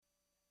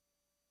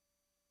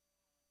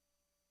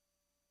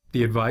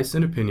The advice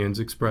and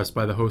opinions expressed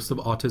by the host of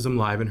Autism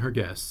Live and her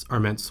guests are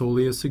meant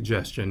solely as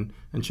suggestion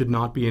and should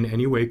not be in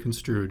any way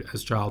construed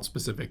as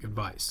child-specific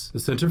advice. The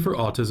Center for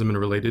Autism and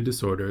Related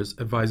Disorders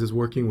advises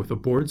working with a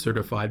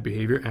board-certified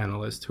behavior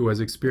analyst who has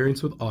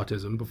experience with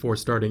autism before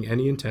starting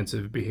any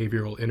intensive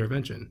behavioral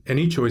intervention.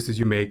 Any choices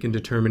you make in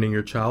determining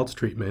your child's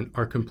treatment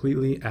are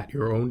completely at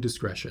your own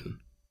discretion.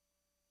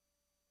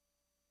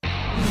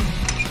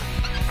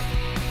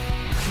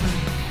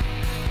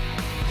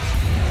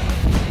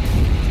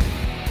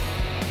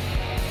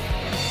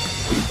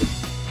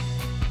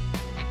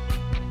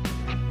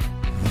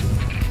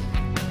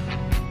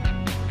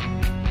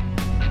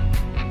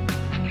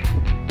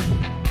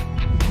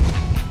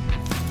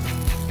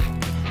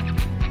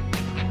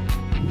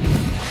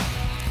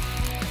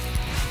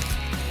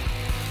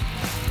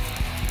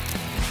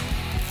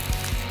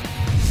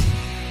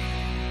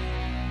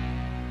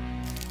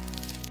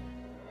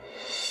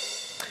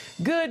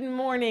 Good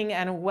morning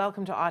and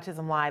welcome to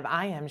Autism Live.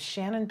 I am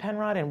Shannon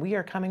Penrod and we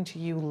are coming to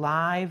you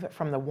live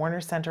from the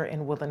Warner Center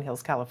in Woodland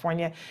Hills,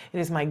 California. It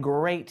is my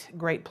great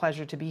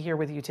pleasure to be here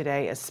with you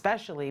today,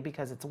 especially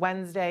because it's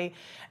Wednesday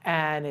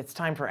and it's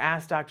time for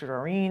Ask Dr.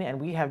 Doreen, and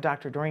we have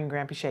Dr. Doreen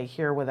Granpeesheh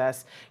here with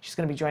us. She's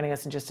going to be joining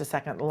us in just a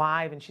second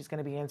live and she's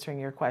going to be answering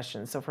your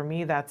questions. So for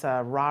me, that's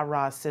a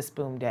rah-rah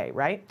sis-boom day,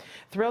 right?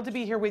 Thrilled to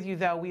be here with you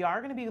though. We are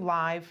going to be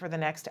live for the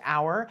next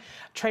hour.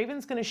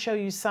 Traven's going to show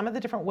you some of the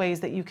different ways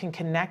that you can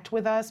connect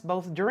with us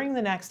both during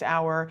the next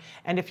hour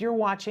and if you're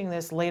watching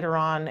this later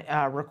on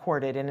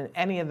recorded in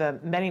any of the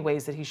many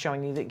ways that he's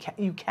showing you that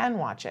you can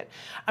watch it.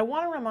 I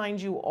want to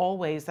remind you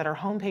always that our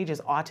homepage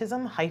is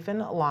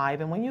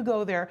autism-live, and when you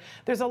go there,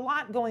 there's a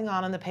lot going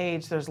on the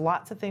page. There's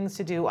lots of things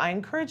to do. I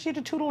encourage you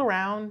to tootle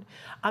around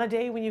on a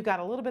day when you've got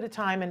a little bit of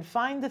time and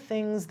find the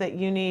things that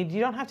you need.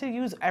 You don't have to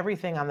use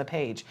everything on the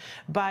page,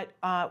 but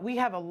we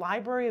have a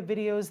library of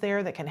videos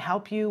there that can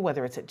help you,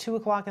 whether it's at 2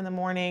 o'clock in the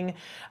morning,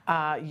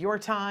 your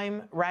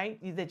time, right?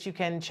 That you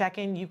can check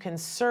in. You can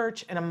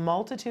search in a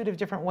multitude of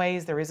different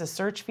ways. There is a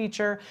search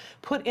feature.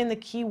 Put in the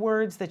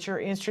keywords that you're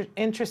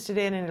interested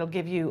in and it'll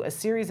give you a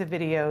series of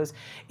videos.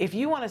 If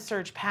you want to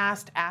search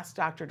past Ask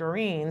Dr.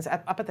 Doreen's,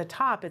 up at the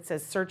top it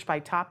says search by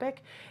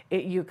topic.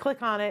 You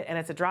click on it and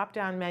it's a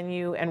drop-down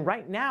menu, and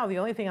right now the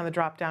only thing on the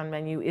drop-down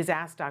menu is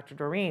Ask Dr.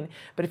 Doreen.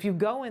 But if you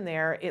go in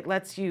there, it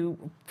lets you,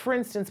 for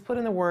instance, put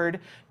in the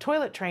word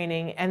toilet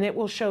training and it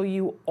will show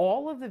you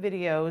all of the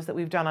videos that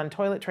we've done on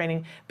toilet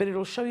training, but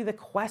it'll show you the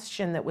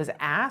question that was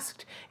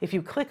asked. If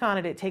you click on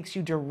it, it takes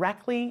you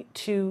directly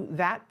to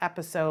that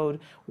episode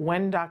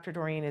when Dr.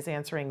 Doreen is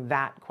answering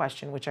that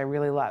question, which I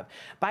really love.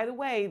 By the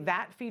way,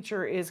 that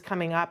feature is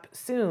coming up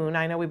soon.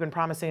 I know we've been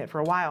promising it for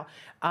a while,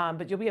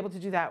 but you'll be able to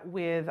do that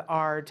with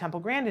our Temple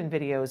Grandin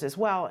videos as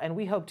well, and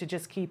we hope to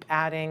just keep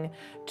adding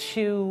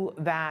to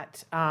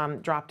that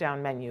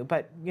drop-down menu.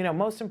 But you know,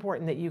 most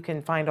important that you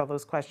can find all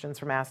those questions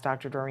from Ask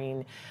Dr.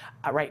 Doreen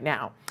right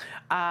now.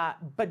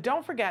 But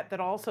don't forget that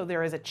also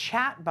there is a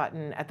chat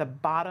button at the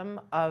bottom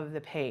of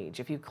the page.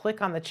 If you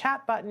click on the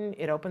chat button,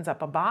 it opens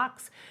up a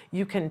box.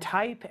 You can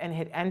type and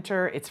hit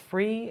enter. It's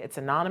free, it's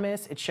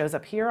anonymous, it shows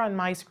up here on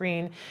my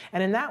screen,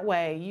 and in that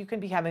way you can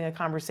be having a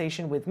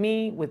conversation with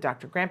me, with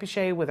Dr.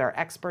 Granpeesheh, with our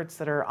experts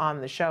that are on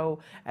the show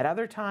at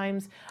other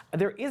times.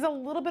 There is a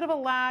little bit of a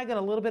lag and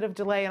a little bit of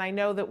delay, and I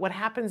know that what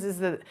happens is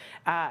that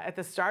at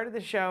the start of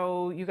the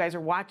show you guys are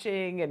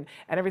watching and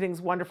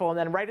everything's wonderful, and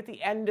then right at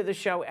the end of the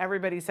show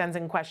everybody sends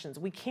in questions.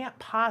 We can't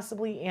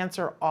possibly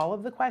answer all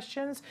of the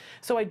questions,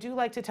 so I do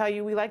like to tell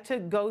you we like to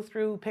go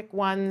through, pick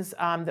ones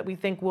that we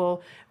think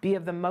will be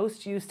of the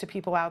most use to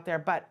people out there,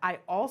 but I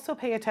also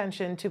pay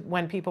attention to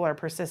when people are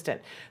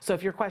persistent. So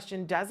if your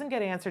question doesn't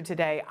get answered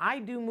today, I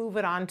do move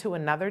it on to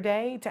another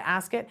day to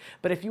ask it,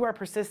 but if you are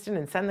persistent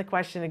and send the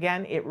question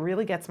again, it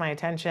really gets my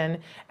attention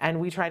and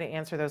we try to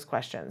answer those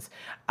questions.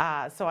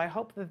 So I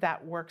hope that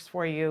that works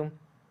for you.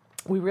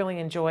 We really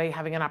enjoy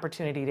having an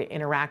opportunity to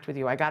interact with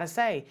you. I gotta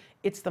say,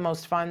 it's the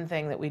most fun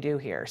thing that we do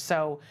here.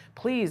 So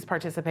please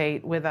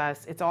participate with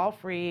us. It's all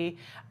free.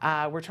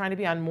 We're trying to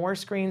be on more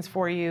screens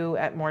for you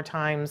at more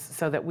times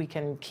so that we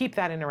can keep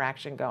that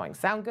interaction going.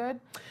 Sound good?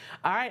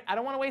 All right, I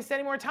don't want to waste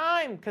any more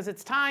time because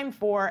it's time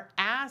for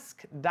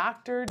Ask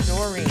Dr.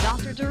 Doreen.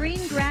 Dr. Doreen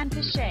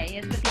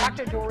Granpeesheh is the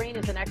Dr. Doreen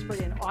is an expert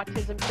in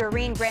autism.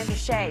 Doreen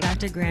Granpeesheh.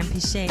 Dr.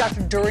 Granpeesheh.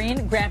 Dr.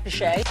 Doreen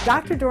Granpeesheh.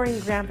 Dr. Doreen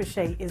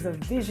Granpeesheh is a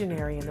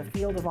visionary in the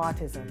field of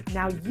autism.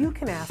 Now you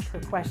can ask her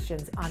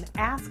questions on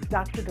Ask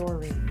Dr.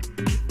 Doreen.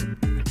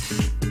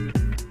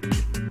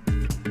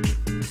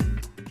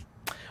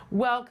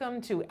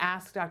 Welcome to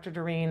Ask Dr.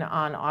 Doreen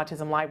on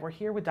Autism Live. We're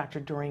here with Dr.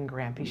 Doreen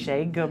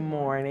Granpeesheh. Good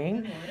morning.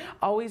 Good morning.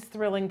 Always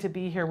thrilling to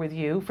be here with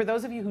you. For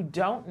those of you who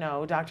don't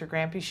know, Dr.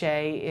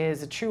 Granpeesheh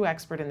is a true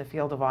expert in the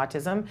field of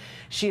autism.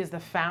 She is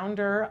the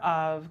founder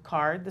of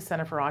CARD, the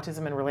Center for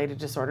Autism and Related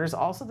Disorders,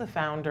 also the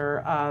founder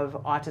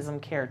of Autism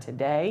Care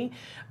Today.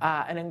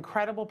 An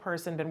incredible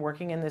person, been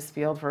working in this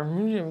field for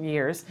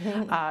years.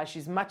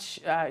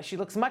 She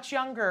looks much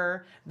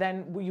younger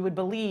than you would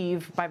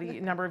believe by the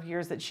number of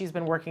years that she's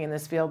been working in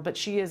this field. but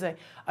she is a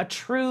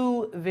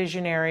true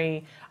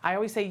visionary. I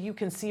always say you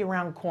can see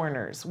around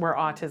corners where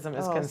autism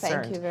is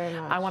concerned. Thank you very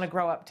much. I want to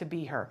grow up to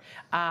be her.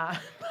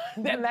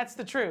 And that's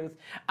the truth.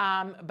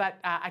 But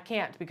I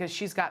can't because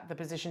she's got the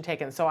position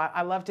taken. So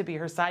I love to be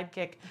her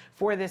sidekick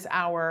for this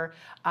hour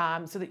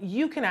so that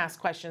you can ask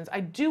questions. I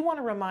do want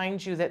to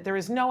remind you that there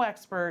is no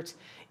expert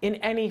in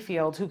any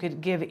field who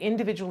could give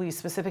individually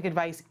specific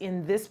advice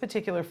in this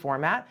particular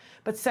format,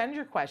 but send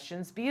your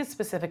questions, be as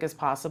specific as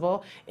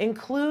possible,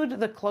 include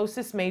the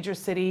closest major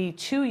city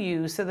to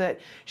you so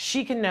that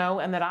she can know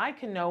and that I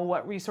can know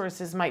what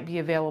resources might be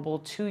available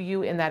to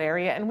you in that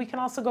area. And we can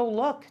also go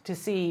look to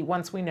see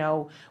once we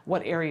know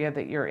what area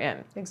that you're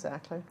in.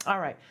 Exactly. All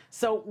right,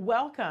 so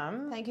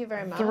welcome. Thank you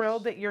very much.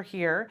 Thrilled that you're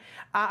here.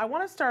 I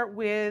want to start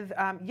with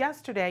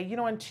yesterday, you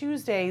know, on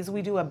Tuesdays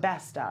we do a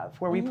best of,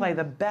 where we play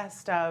the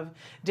best of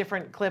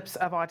different clips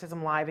of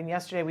Autism Live. And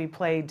yesterday we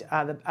played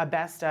a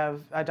best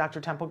of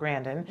Dr. Temple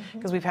Grandin,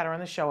 because we've had her on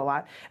the show a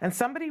lot. And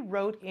somebody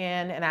wrote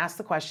in and asked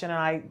the question, and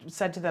I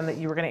said to them that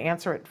you were going to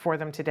answer it for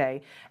them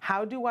today.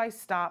 How do I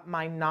stop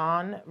my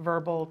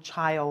non-verbal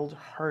child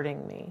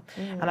hurting me?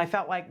 And I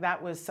felt like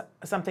that was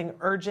something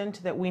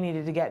urgent that we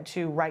needed to get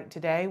to right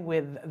today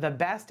with the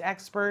best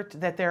expert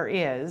that there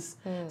is.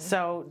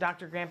 So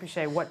Dr.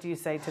 Granpeesheh, what do you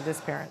say to this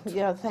parent?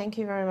 Yeah, thank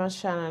you very much,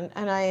 Shannon.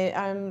 And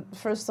I'm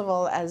first of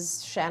all,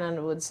 as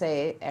Shannon would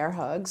say, air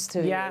hugs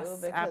to Yes, you,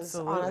 because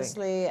absolutely.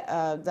 honestly,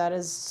 that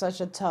is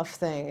such a tough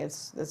thing.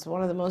 It's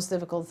one of the most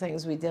difficult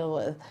things we deal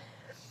with.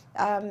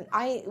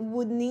 I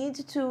would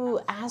need to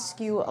ask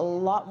you a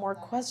lot more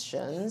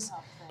questions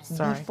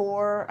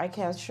before I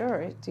can.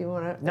 Sure. Do you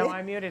want to? No,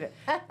 I muted it.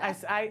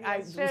 I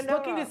was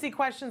looking to see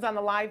questions on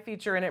the live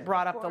feature, and it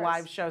brought up the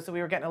live show, so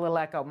we were getting a little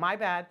echo. My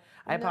bad.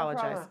 I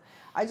apologize. Problem.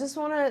 I just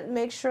want to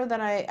make sure that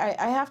I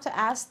have to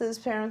ask these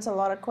parents a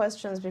lot of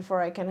questions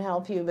before I can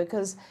help you,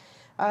 because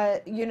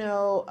you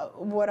know,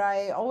 what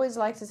I always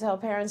like to tell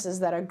parents is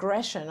that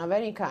aggression of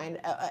any kind,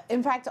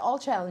 in fact, all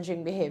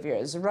challenging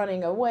behaviors,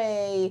 running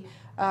away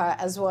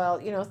as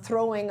well, you know,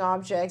 throwing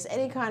objects,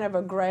 any kind of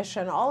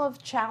aggression, all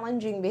of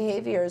challenging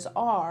behaviors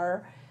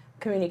are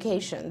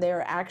communication.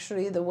 They're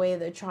actually the way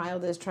the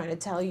child is trying to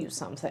tell you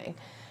something.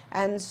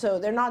 And so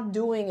they're not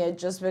doing it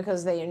just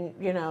because they,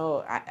 you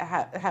know,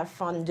 have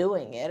fun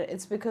doing it.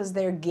 It's because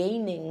they're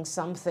gaining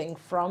something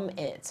from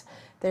it.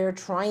 They're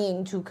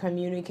trying to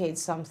communicate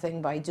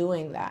something by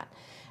doing that.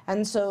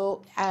 And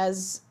so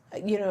as,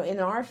 you know, in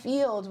our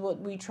field,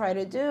 what we try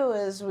to do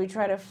is we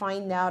try to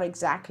find out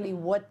exactly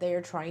what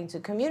they're trying to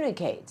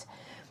communicate.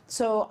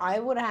 So I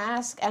would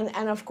ask,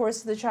 and of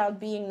course the child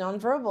being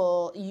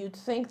nonverbal, you'd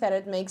think that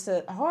it makes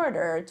it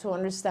harder to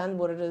understand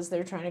what it is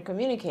they're trying to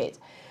communicate.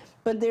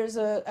 But there's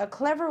a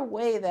clever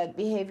way that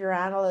behavior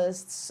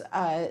analysts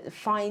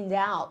find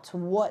out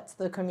what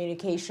the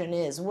communication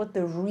is, what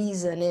the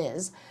reason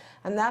is.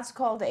 And that's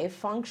called a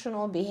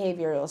functional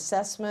behavioral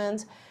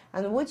assessment.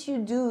 And what you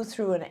do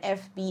through an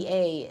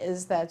FBA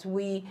is that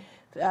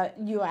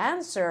you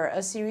answer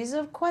a series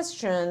of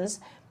questions,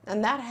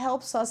 and that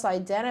helps us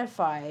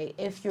identify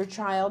if your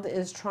child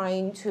is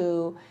trying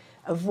to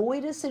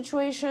avoid a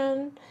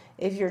situation,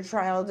 if your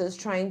child is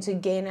trying to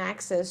gain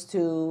access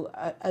to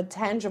a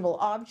tangible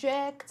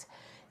object,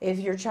 if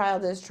your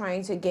child is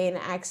trying to gain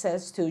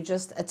access to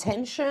just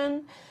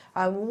attention.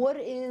 What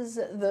is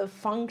the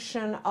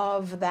function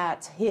of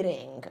that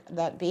hitting,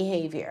 that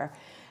behavior?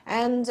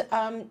 And,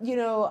 you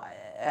know,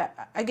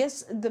 I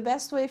guess the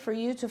best way for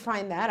you to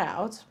find that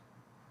out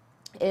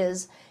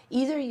is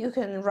either you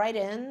can write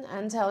in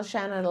and tell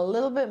Shannon a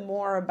little bit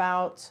more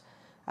about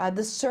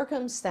the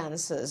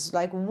circumstances,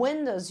 like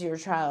when does your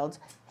child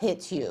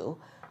hit you?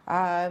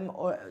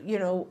 Or, you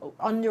know,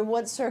 under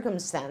what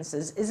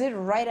circumstances? Is it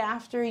right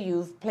after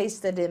you've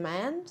placed a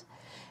demand?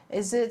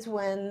 Is it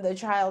when the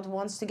child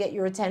wants to get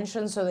your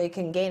attention so they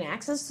can gain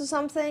access to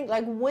something?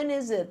 Like, when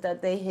is it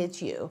that they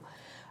hit you?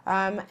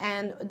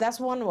 And that's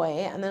one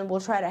way, and then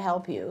we'll try to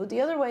help you. The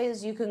other way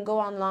is you can go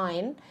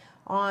online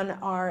on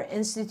our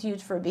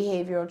Institute for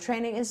Behavioral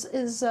Training. Is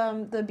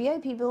the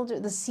BIP Builder,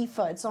 the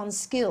CIFA, it's on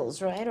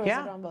skills, right? Or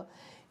Yeah. is it on both?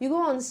 You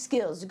go on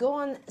skills. You go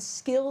on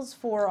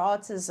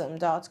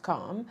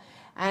skillsforautism.com,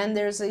 and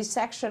there's a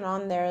section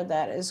on there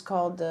that is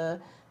called the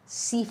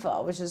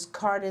CIFA, which is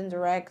Card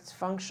Indirect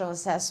Functional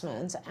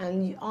Assessment.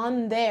 And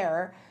on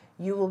there,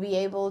 you will be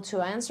able to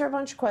answer a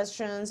bunch of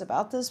questions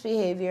about this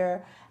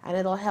behavior, and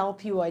it'll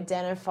help you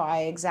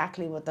identify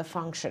exactly what the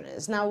function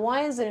is. Now,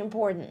 why is it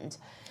important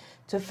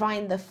to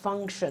find the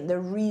function, the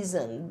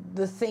reason,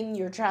 the thing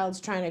your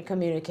child's trying to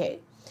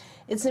communicate?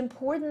 It's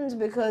important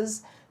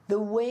because the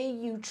way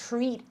you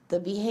treat the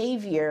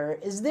behavior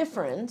is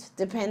different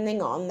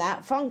depending on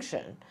that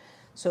function.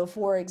 So,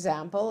 for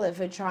example, if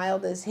a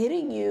child is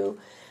hitting you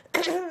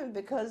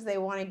because they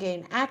want to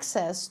gain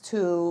access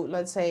to,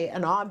 let's say,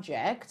 an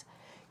object,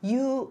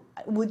 you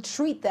would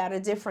treat that a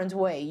different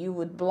way. You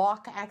would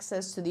block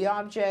access to the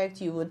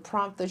object, you would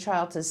prompt the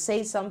child to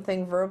say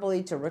something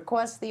verbally to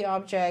request the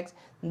object,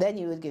 then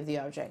you would give the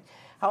object.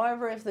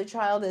 However, if the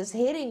child is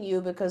hitting you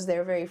because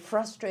they're very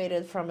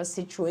frustrated from a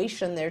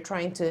situation they're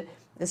trying to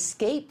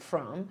escape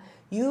from,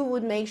 you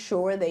would make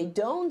sure they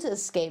don't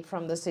escape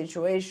from the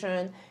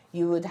situation.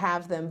 You would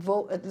have them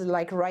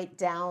like write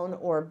down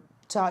or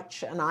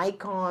touch an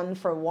icon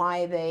for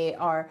why they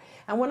are.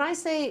 And when I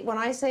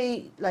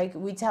say like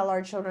we tell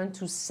our children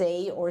to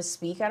say or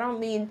speak, I don't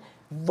mean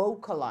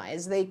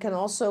vocalize. They can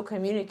also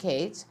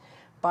communicate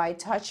by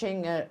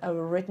touching a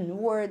written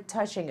word,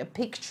 touching a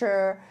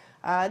picture.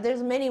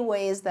 There's many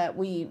ways that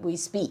we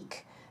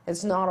speak.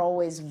 It's not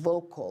always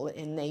vocal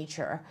in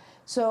nature.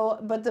 So,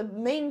 but the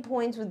main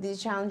point with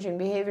these challenging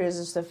behaviors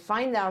is to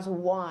find out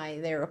why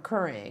they're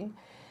occurring,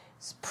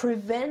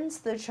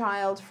 prevent the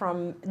child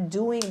from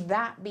doing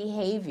that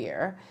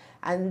behavior,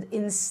 and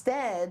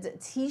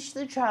instead teach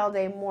the child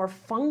a more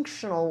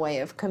functional way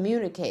of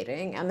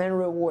communicating and then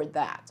reward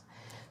that.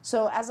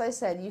 So as I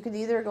said, you could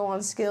either go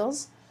on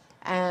skills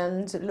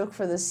and look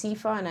for the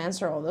CIFA and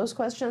answer all those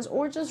questions,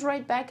 or just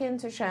write back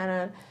into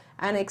Shannon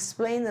and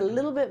explain a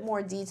little bit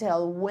more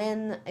detail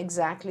when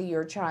exactly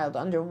your child,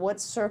 under what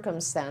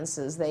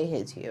circumstances they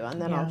hit you,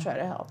 and then I'll try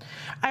to help.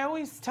 I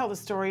always tell the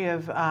story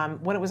of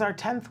when it was our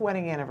 10th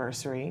wedding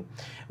anniversary,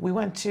 we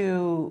went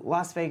to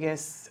Las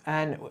Vegas,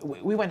 and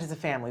we went as a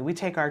family. We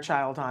take our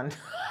child on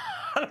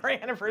our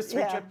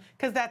anniversary trip,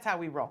 because that's how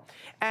we roll.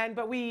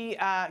 But we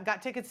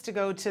got tickets to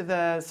go to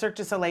the Cirque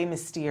du Soleil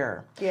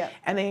Mystere. Yeah.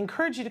 And they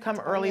encourage you to come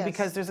early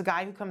because there's a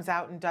guy who comes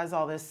out and does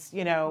all this,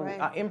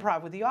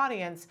 improv with the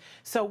audience.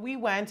 So we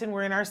went and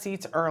we're in our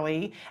seats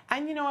early.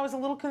 And, I was a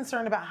little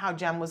concerned about how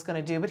Jem was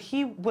going to do, but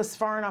he was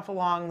far enough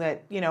along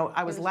that,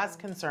 I was less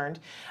concerned.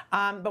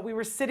 But we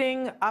were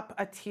sitting up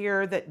a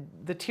tier,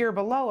 the tier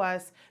below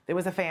us, there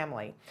was a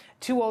family.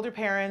 2 older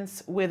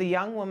parents with a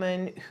young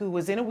woman who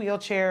was in a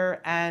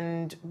wheelchair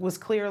and was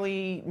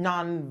clearly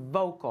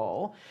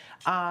non-vocal,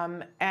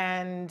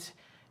 and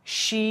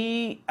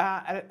she,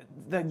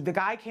 the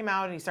guy came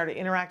out and he started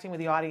interacting with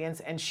the audience,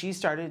 and she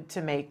started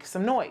to make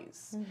some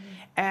noise. Mm-hmm.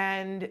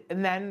 And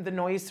then the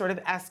noise sort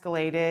of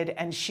escalated,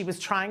 and she was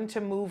trying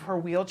to move her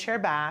wheelchair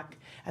back,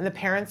 and the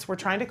parents were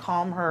trying to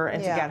calm her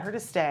and to get her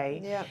to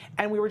stay. Yeah.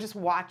 And we were just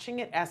watching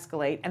it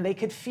escalate, and they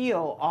could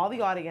feel all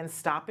the audience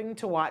stopping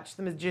to watch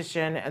the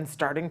magician and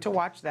starting to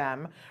watch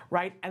them,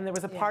 right? And there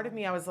was a part of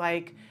me, I was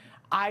like,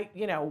 I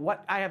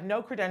have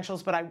no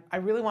credentials, but I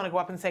really want to go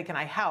up and say, can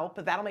I help?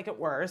 But that'll make it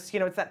worse.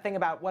 It's that thing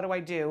about what do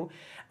I do?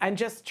 And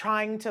just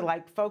trying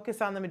to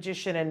focus on the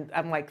magician and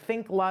I'm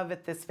think love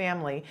at this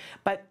family.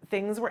 But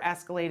things were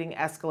escalating.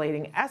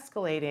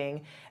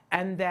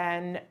 And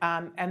then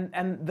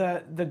and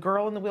the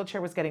girl in the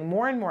wheelchair was getting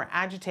more and more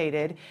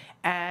agitated,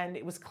 and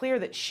it was clear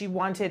that she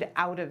wanted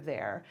out of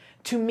there,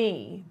 to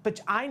me.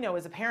 But I know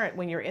as a parent,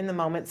 when you're in the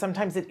moment,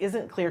 sometimes it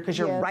isn't clear because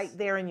you're right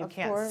there and you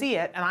can't see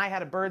it. And I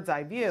had a bird's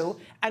eye view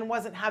and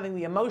wasn't having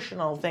the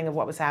emotional thing of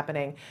what was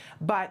happening.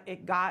 But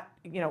it got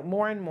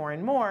more and more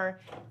and more.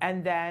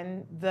 And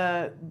then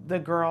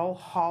the girl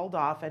hauled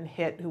off and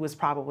hit who was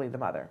probably the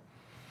mother.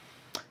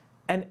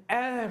 And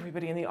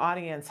everybody in the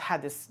audience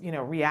had this,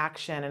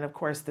 reaction. And of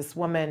course, this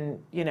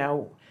woman,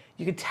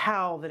 you could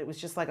tell that it was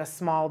just like a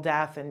small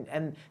death.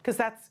 And because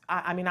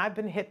I've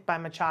been hit by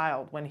my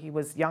child when he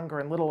was younger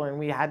and littler,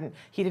 and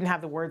he didn't have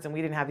the words and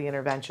we didn't have the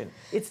intervention.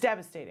 It's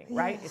devastating,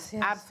 right? It's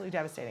absolutely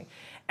devastating.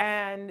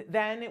 And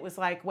then it was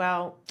like,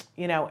 well,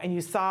 and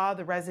you saw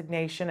the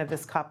resignation of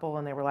this couple,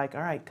 and they were like,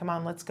 all right, come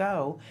on, let's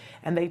go.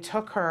 And they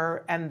took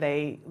her and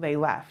they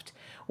left.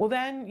 Well,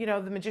 then,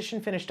 the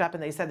magician finished up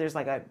and they said there's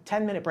like a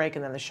 10-minute break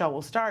and then the show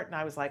will start. And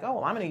I was like, oh,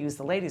 well, I'm going to use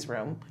the ladies'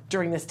 room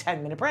during this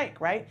 10-minute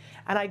break, right?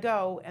 And I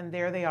go, and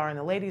there they are in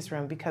the ladies'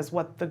 room, because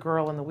what the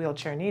girl in the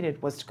wheelchair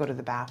needed was to go to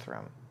the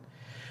bathroom.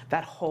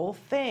 That whole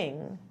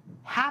thing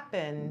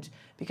happened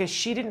because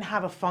she didn't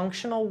have a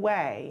functional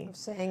way of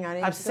saying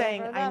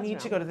I need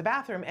to go to the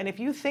bathroom. And if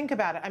you think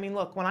about it,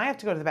 look, when I have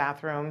to go to the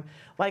bathroom,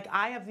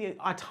 I have the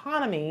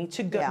autonomy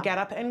to get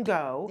up and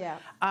go.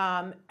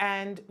 Yeah.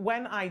 And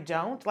when I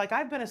don't,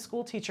 I've been a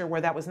school teacher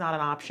where that was not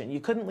an option. You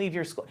couldn't leave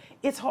your school.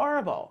 It's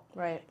horrible.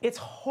 Right. It's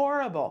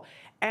horrible.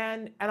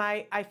 And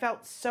I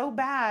felt so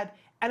bad.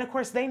 And of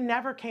course, they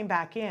never came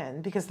back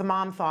in because the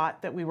mom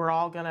thought that we were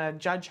all going to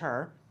judge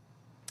her.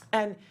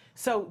 And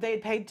so they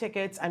had paid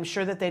tickets. I'm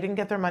sure that they didn't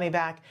get their money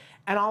back.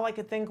 And all I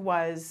could think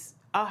was,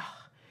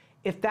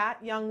 if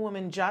that young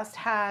woman just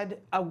had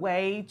a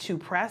way to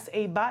press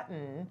a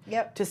button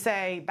to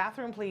say,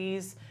 bathroom,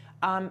 please,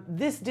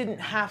 this didn't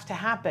have to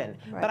happen.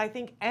 Right. But I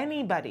think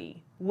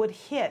anybody would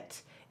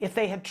hit if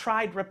they had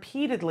tried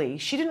repeatedly.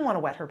 She didn't want to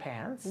wet her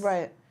pants.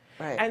 Right,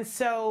 right. And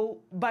so,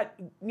 but,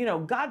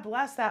 God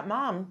bless that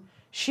mom.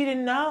 She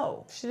didn't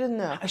know.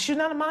 She's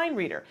not a mind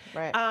reader.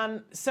 Right.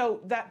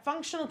 So that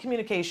functional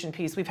communication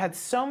piece, we've had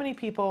so many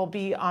people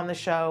be on the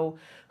show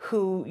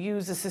who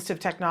use assistive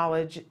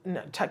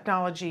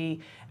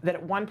technology that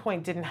at one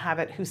point didn't have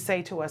it, who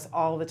say to us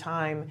all the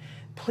time,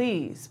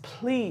 please,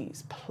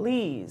 please,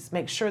 please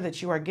make sure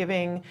that you are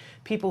giving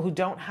people who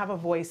don't have a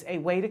voice a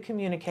way to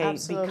communicate.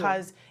 Absolutely.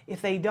 Because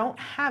if they don't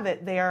have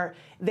it, they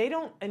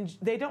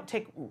don't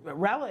take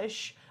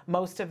relish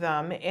most of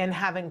them, in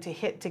having to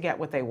hit to get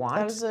what they want.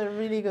 That was a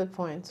really good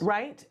point.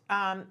 Right?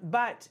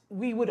 But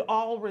we would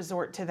all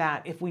resort to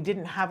that if we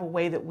didn't have a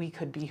way that we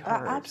could be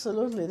heard.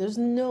 Absolutely. There's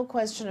no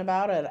question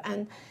about it.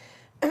 And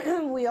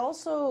we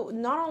also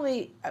not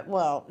only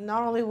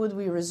would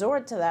we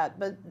resort to that,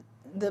 but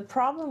the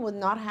problem with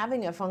not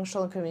having a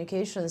functional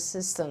communication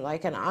system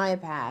like an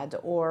iPad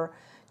or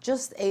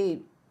just a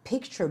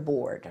picture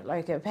board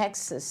like a PEX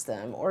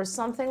system or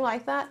something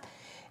like that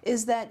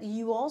is that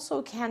you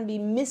also can be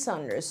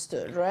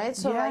misunderstood, right?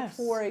 So like, Yes.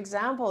 for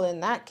example,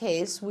 in that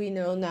case, we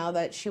know now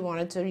that she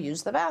wanted to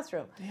use the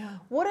bathroom. Yeah.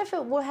 What if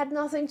it had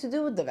nothing to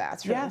do with the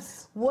bathroom?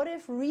 Yes. What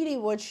if really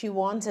what she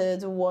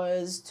wanted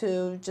was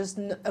to just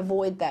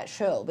avoid that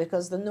show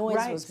because the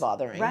noise was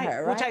bothering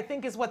her, right? Which I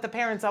think is what the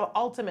parents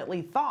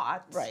ultimately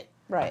thought. Right,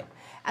 right.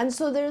 And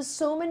so there's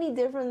so many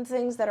different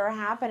things that are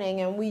happening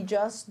and we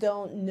just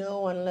don't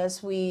know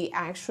unless we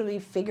actually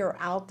figure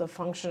out the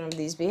function of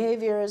these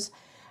behaviors.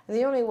 And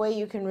the only way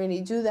you can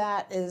really do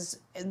that is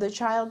the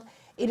child.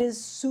 It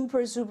is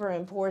super, super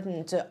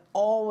important to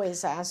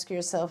always ask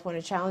yourself when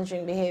a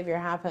challenging behavior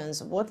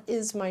happens, what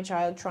is my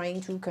child trying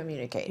to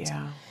communicate?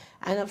 Yeah.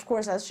 And of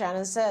course, as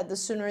Shannon said, the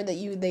sooner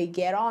that they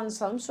get on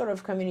some sort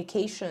of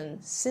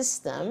communication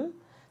system,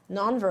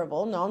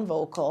 nonverbal,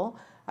 non-vocal,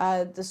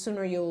 the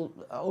sooner you'll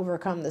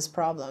overcome this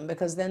problem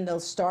because then they'll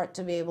start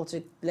to be able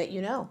to let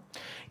you know.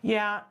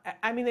 Yeah,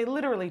 I mean, they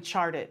literally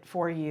chart it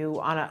for you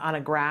on a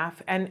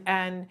graph,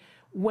 and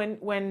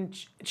when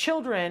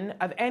children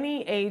of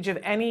any age, of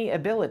any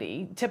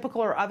ability,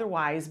 typical or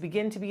otherwise,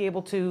 begin to be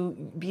able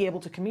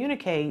to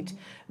communicate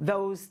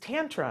those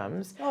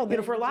tantrums,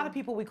 for a lot of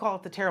people we call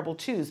it the terrible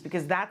twos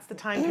because that's the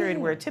time period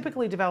where a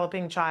typically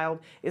developing child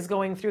is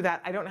going through that.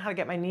 I don't know how to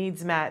get my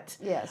needs met.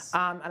 Yes.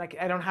 And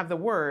I don't have the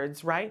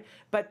words, right?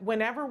 But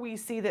whenever we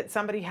see that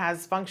somebody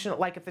has functional,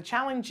 like if the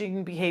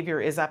challenging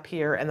behavior is up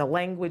here and the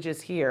language is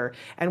here,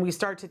 and we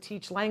start to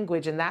teach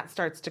language and that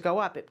starts to go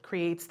up, it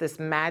creates this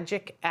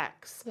magic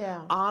X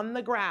on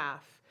the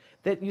graph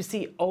that you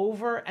see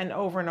over and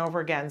over and over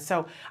again.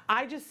 So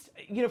I just,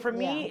 for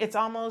me, it's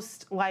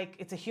almost like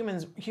it's a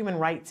human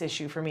rights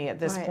issue for me at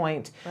this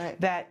point. Right.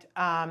 That,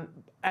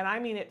 and I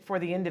mean it for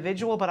the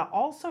individual, but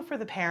also for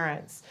the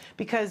parents,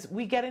 because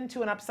we get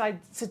into an upside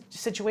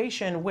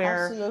situation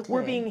where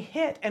we're being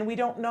hit and we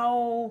don't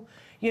know.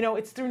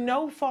 It's through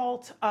no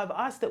fault of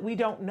us that we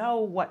don't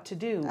know what to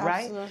do,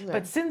 right?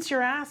 But since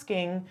you're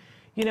asking,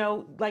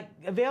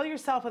 avail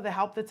yourself of the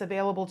help that's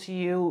available to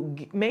you.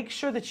 Make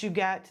sure that you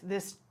get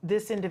this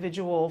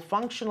individual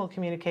functional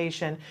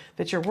communication,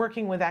 that you're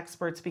working with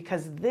experts,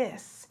 because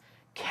this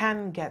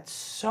can get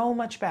so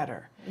much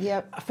better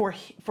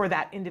for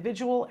that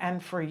individual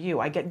and for you.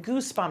 I get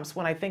goosebumps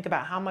when I think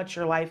about how much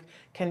your life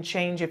can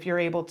change if you're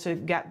able to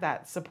get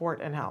that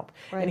support and help.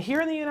 Right. And here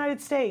in the United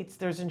States,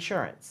 there's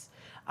insurance.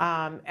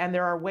 And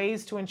there are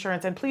ways to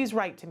insurance, and please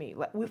write to me.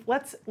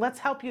 Let's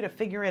help you to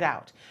figure it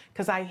out,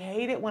 because I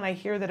hate it when I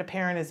hear that a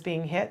parent is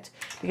being hit,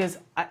 because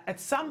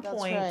at some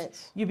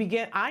point you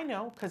begin, I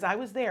know, because I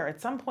was there, at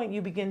some point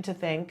you begin to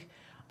think,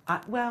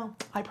 well,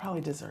 I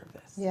probably deserve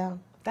this. Yeah.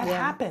 That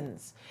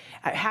happens.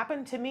 It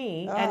happened to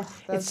me, and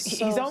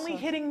he's only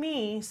hitting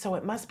me, so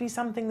it must be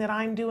something that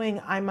I'm doing.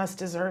 I must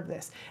deserve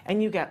this.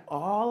 And you get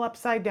all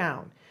upside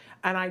down.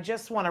 And I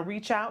just want to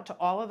reach out to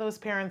all of those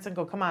parents and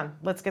go, come on,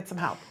 let's get some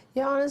help.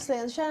 Yeah, honestly,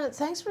 and Shannon,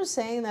 thanks for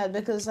saying that,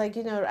 because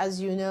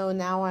as you know,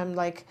 now I'm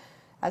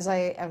as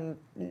I am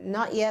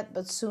not yet,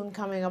 but soon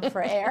coming up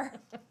for air.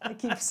 I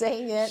keep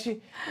saying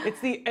it.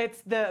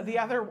 It's the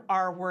other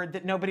R word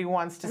that nobody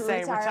wants to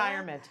say,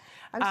 retirement.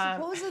 I'm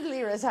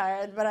supposedly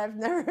retired, but I've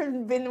never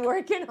been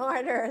working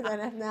harder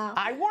than I'm now.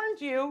 I warned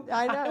you.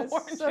 I know,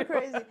 it's so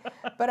crazy.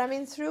 But I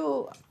mean,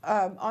 through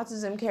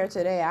Autism Care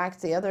Today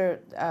Act, the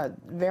other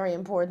very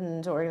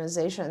important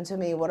organization to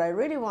me, what I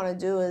really want to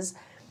do is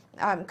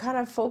kind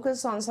of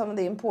focus on some of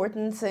the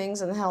important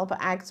things and help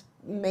ACT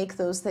make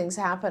those things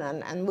happen.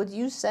 And what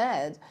you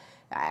said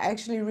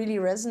actually really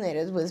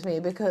resonated with me,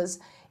 because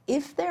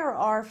if there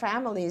are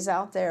families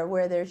out there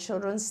where their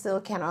children still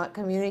cannot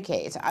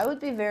communicate, I would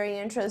be very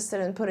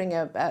interested in putting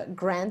a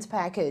grant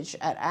package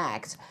at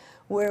ACT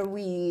where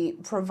we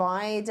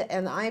provide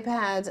an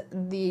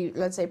iPad,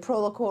 let's say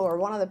Protocol, or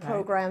one of the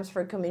programs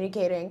for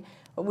communicating,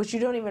 which you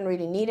don't even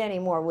really need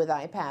anymore with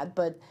iPad,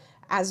 but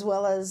as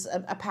well as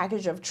a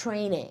package of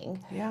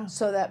training,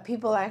 so that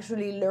people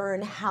actually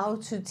learn how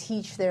to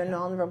teach their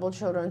nonverbal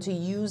children to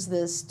use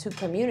this to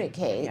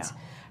communicate. Yeah.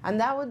 And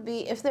that would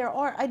be, if there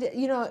are,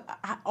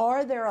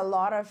 are there a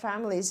lot of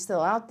families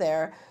still out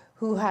there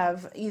who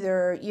have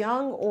either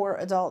young or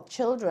adult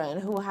children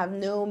who have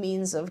no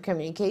means of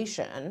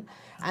communication?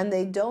 and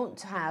they don't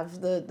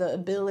have the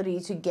ability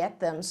to get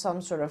them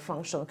some sort of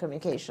functional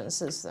communication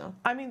system.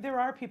 I mean, there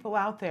are people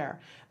out there.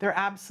 There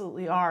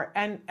absolutely are.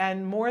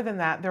 And more than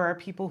that, there are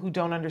people who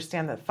don't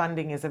understand that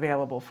funding is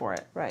available for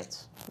it. Right,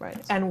 right.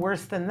 And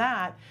worse than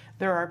that,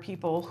 there are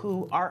people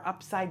who are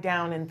upside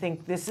down and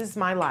think this is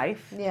my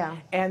life, Yeah.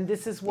 and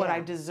this is what Yeah.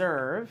 I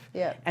deserve,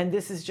 Yeah. and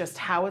this is just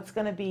how it's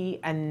going to be,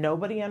 and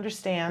nobody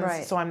understands,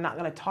 Right. so I'm not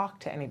going to talk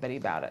to anybody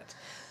about it.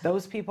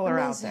 Those people are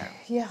out Amazing. there.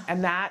 Yeah.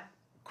 And that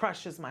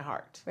crushes my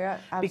heart. Yeah,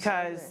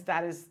 because absolutely.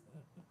 that is,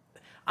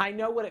 I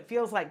know what it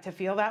feels like to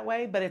feel that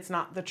way, but it's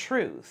not the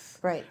truth.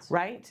 Right.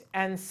 Right?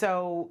 And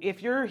so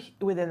if you're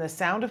within the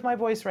sound of my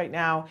voice right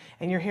now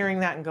and you're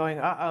hearing that and going,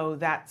 uh-oh,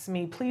 that's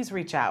me, please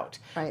reach out.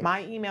 Right.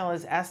 My email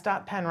is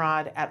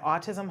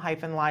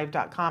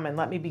s.penrod@autism-live.com, and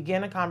let me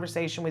begin a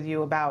conversation with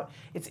you about,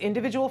 it's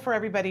individual for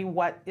everybody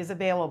what is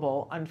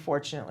available,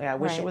 unfortunately. I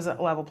wish it Right. was a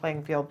level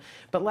playing field,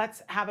 but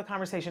let's have a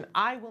conversation.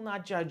 I will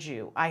not judge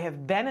you. I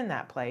have been in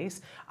that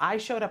place. I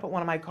showed up at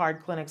one of my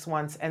card clinics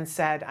once and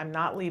said, I'm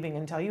not leaving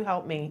until you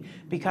help me,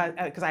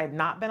 because I had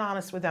not been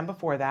honest with them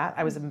before that.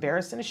 I was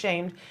embarrassed and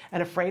ashamed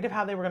and afraid of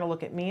how they were going to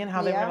look at me and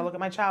how they were Yeah. going to look at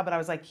my child, but I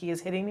was like, he is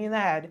hitting me in the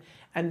head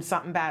and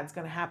something bad's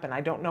going to happen.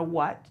 I don't know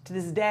what. To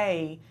this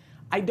day,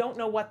 I don't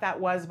know what that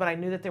was, but I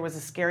knew that there was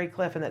a scary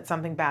cliff and that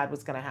something bad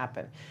was going to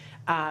happen.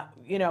 And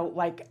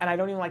I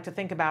don't even like to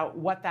think about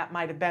what that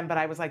might have been, but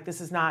I was like,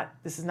 this is not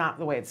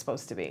the way it's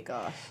supposed to be.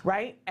 Gosh.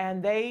 Right?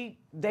 And they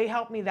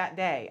helped me that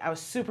day. I was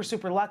super,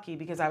 super lucky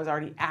because I was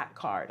already at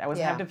CARD. I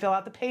wasn't Yeah. having to fill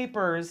out the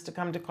papers to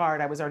come to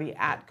CARD. I was already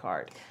at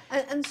CARD.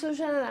 And so,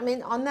 Shannon, I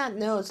mean, on that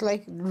note,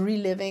 like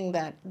reliving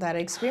that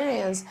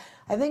experience,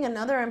 I think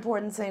another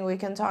important thing we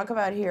can talk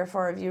about here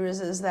for our viewers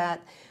is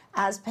that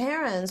as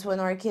parents, when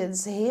our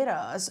kids hit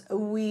us,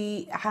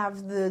 we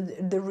have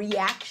the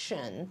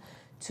reaction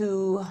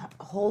to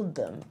hold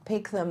them,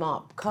 pick them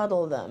up,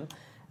 cuddle them,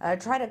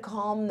 try to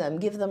calm them,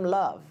 give them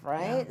love,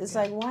 right? It's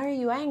like, why are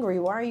you angry?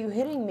 Why are you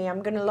hitting me?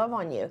 I'm going to love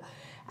on you.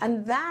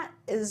 And that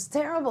is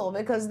terrible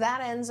because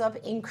that ends up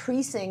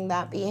increasing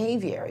that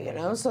behavior, you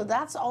know? So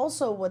that's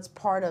also what's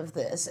part of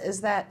this,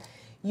 is that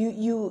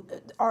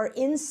our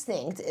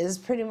instinct is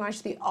pretty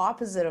much the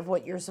opposite of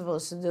what you're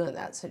supposed to do in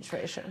that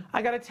situation.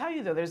 I got to tell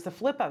you, though, there's the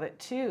flip of it,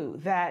 too,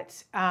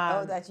 that,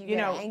 that you get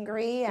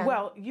angry? And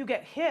well, you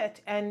get hit,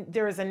 and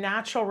there is a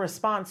natural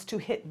response to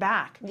hit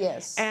back.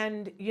 Yes.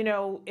 And,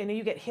 and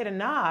you get hit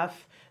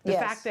enough, the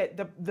Yes. fact that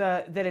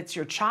that it's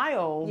your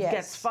child Yes.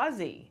 gets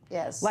fuzzy.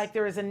 Yes. Like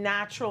there is a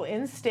natural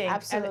instinct.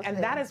 Absolutely. And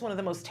that is one of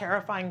the most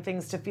terrifying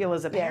things to feel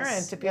as a Yes.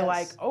 parent, to feel Yes.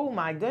 like, oh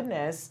my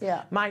goodness,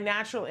 Yeah. my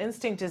natural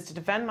instinct is to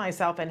defend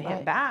myself and hit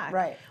Right. back.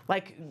 Right.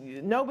 Like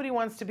nobody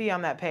wants to be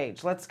on that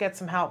page. Let's get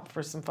some help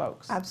for some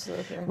folks.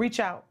 Absolutely.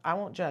 Reach out. I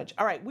won't judge.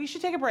 All right, we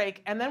should take a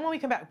break. And then when we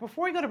come back,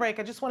 before we go to break,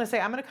 I just want to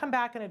say I'm going to come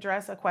back and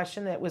address a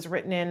question that was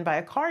written in by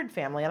a CARD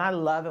family. And I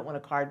love it when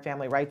a CARD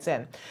family writes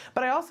in.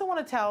 But I also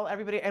want to tell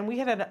everybody, and we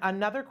had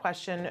another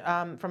question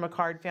from a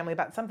CARD family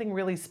about something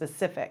really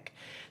specific.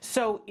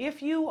 So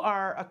if you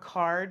are a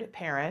CARD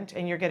parent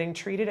and you're getting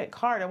treated at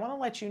CARD, I want to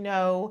let you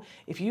know,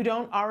 if you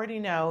don't already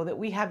know, that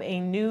we have a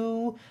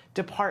new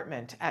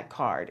department at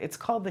CARD. It's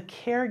called the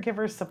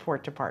Caregiver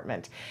Support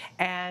Department.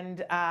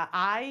 And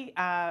I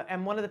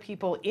am one of the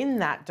people in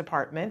that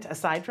department.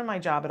 Aside from my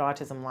job at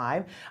Autism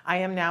Live, I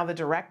am now the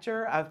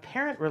Director of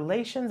Parent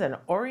Relations and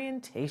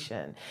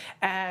Orientation.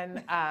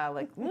 And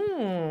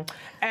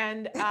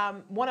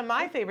one of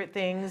my favorite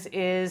things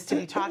is to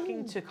be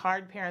talking to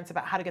CARD parents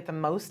about how to get the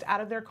most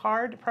out of their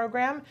CARD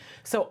program.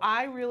 So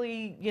I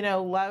really,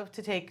 love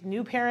to take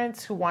new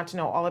parents who want to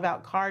know all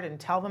about CARD and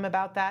tell them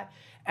about that.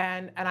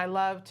 And I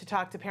love to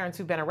talk to parents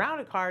who've been around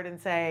at CARD and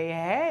say,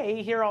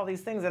 hey, here are all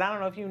these things that I don't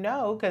know if you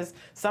know, because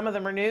some of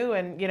them are new,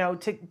 and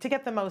to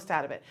get the most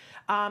out of it.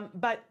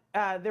 But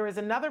there is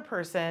another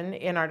person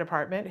in our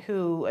department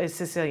who is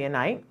Cecilia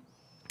Knight,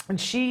 and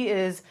she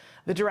is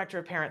the Director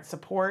of Parent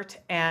Support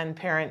and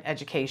Parent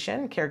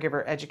Education,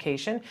 Caregiver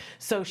Education.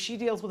 So she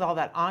deals with all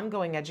that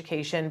ongoing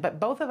education, but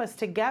both of us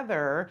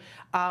together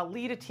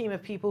lead a team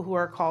of people who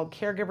are called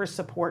Caregiver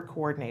Support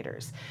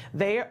Coordinators.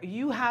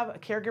 You have a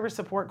Caregiver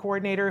Support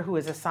Coordinator who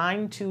is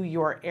assigned to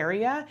your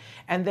area,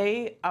 and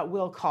they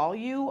will call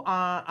you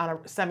on a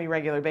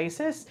semi-regular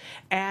basis,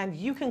 and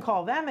you can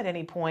call them at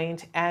any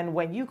point. And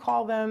when you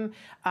call them,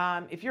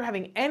 if you're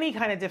having any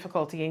kind of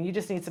difficulty and you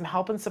just need some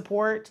help and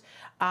support,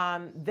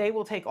 they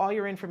will take all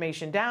your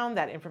information down.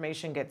 That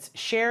information gets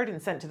shared and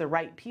sent to the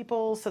right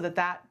people so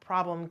that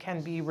problem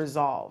can be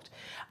resolved.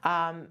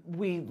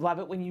 We love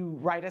it when you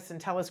write us and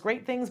tell us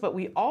great things, but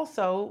we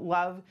also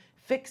love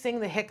fixing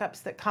the hiccups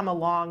that come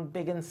along,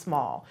 big and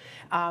small,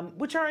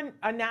 which are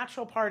a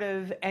natural part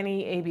of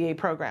any ABA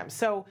program.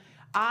 So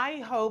I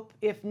hope,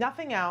 if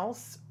nothing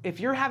else, if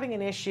you're having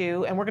an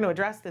issue, and we're going to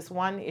address this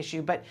one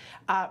issue, but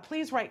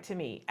please write to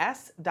me,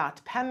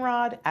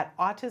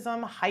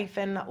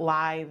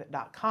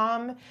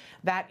 s.penrod@autism-live.com.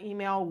 That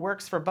email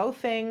works for both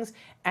things.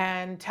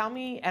 And tell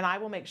me, and I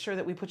will make sure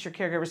that we put your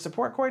caregiver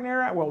support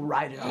coordinator. We'll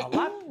write it all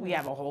up. We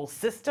have a whole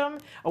system,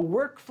 a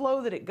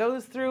workflow that it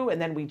goes through, and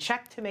then we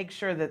check to make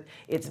sure that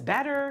it's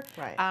better.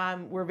 Right.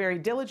 We're very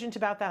diligent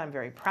about that. I'm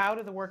very proud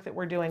of the work that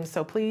we're doing.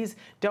 So please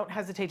don't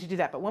hesitate to do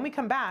that. But when we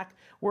come back,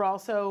 we're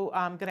also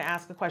going to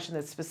ask a question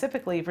that's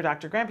specifically for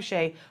Dr.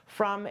 Granpeesheh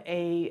from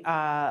a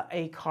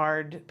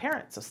CARD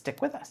parent. So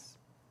stick with us.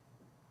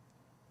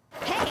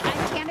 Hey,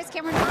 I'm Candace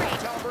Cameron Murray.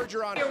 Tom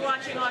Bergeron. You're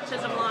watching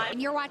Autism Live.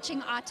 And you're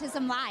watching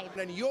Autism Live.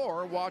 And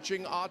you're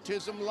watching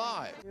Autism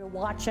Live. You're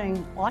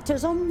watching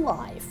Autism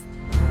Live.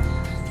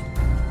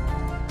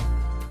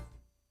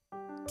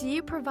 Do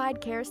you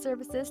provide care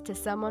services to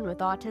someone with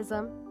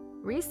autism?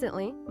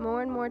 Recently,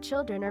 more and more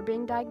children are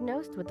being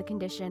diagnosed with the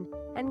condition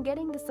and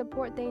getting the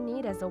support they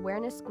need as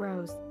awareness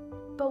grows.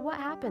 But what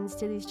happens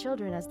to these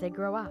children as they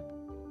grow up?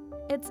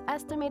 It's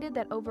estimated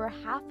that over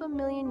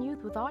 500,000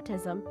 youth with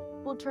autism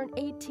will turn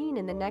 18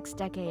 in the next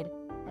decade,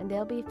 and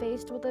they'll be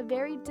faced with a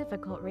very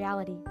difficult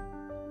reality.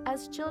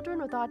 As children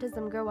with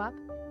autism grow up,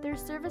 their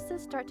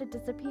services start to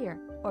disappear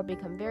or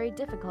become very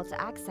difficult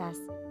to access.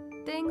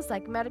 Things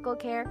like medical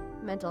care,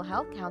 mental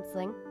health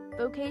counseling,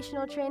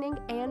 vocational training,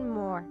 and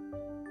more.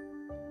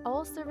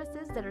 All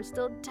services that are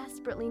still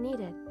desperately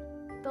needed.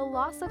 The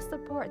loss of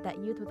support that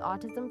youth with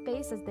autism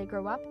face as they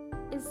grow up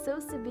is so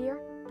severe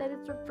that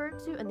it's referred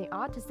to in the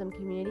autism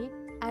community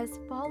as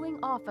falling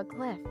off a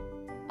cliff.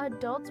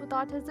 Adults with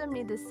autism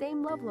need the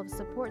same level of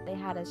support they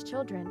had as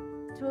children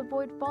to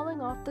avoid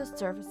falling off the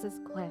services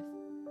cliff.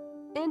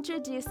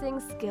 Introducing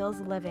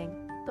Skills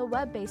Living, the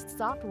web-based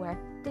software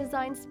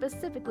designed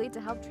specifically to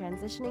help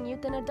transitioning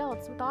youth and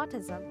adults with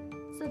autism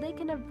so they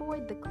can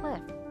avoid the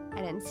cliff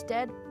and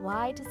instead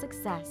fly to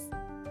success.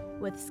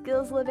 With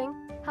Skills Living,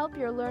 help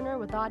your learner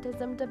with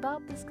autism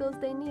develop the skills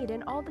they need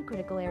in all the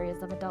critical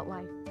areas of adult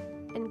life,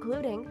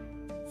 including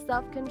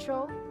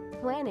self-control,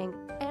 planning,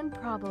 and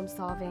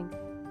problem-solving,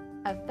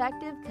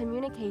 effective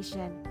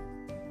communication,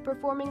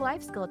 performing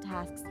life skill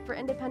tasks for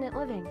independent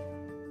living,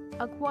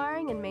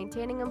 acquiring and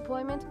maintaining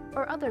employment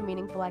or other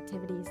meaningful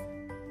activities,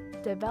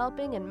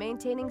 developing and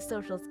maintaining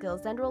social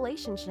skills and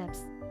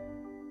relationships,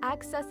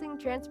 accessing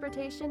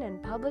transportation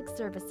and public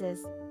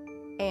services,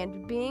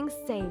 and being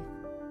safe.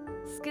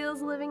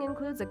 Skills Living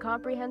includes a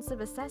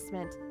comprehensive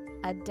assessment,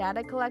 a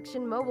data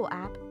collection mobile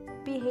app,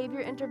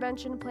 behavior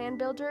intervention plan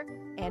builder,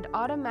 and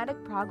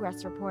automatic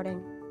progress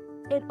reporting.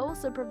 It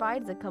also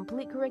provides a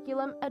complete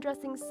curriculum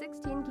addressing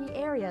 16 key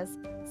areas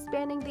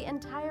spanning the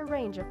entire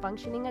range of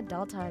functioning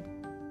adulthood.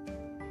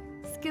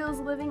 Skills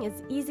Living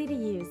is easy to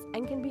use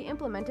and can be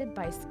implemented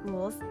by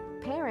schools,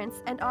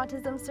 parents, and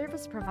autism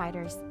service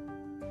providers.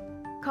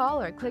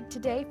 Call or click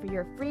today for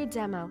your free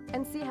demo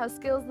and see how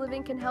Skills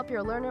Living can help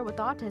your learner with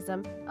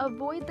autism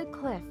avoid the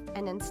cliff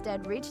and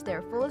instead reach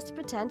their fullest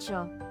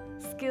potential.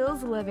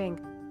 Skills Living.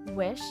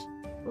 Wish,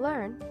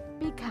 learn,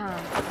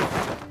 become.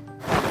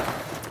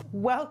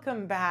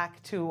 Welcome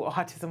back to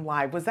Autism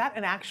Live. Was that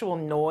an actual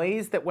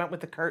noise that went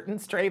with the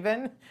curtains,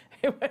 Traven?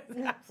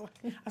 I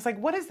was like,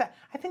 what is that?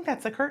 I think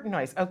that's a curtain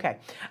noise. Okay.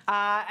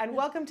 And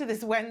welcome to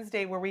this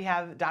Wednesday where we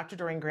have Dr.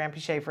 Doreen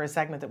Granpeesheh for a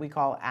segment that we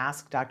call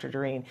Ask Dr.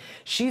 Doreen.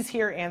 She's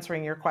here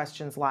answering your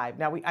questions live.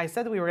 Now, I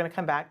said that we were going to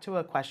come back to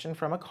a question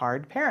from a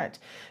CARD parent.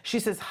 She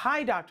says,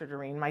 hi, Dr.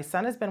 Doreen. My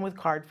son has been with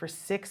CARD for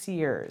 6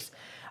 years.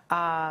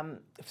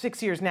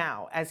 6 years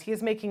now. As he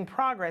is making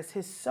progress,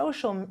 his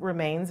social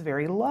remains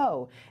very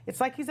low.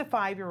 It's like he's a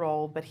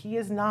 5-year-old, but he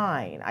is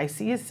 9. I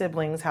see his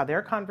siblings, how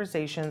their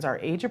conversations are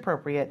age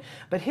appropriate,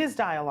 but his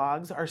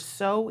dialogues are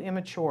so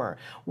immature.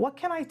 What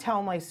can I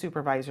tell my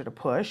supervisor to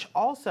push?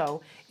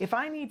 Also, if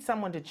I need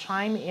someone to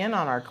chime in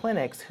on our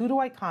clinics, who do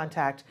I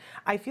contact?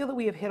 I feel that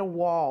we have hit a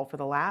wall for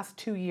the last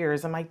 2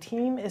 years and my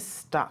team is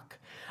stuck.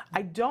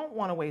 I don't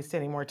want to waste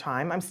any more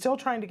time. I'm still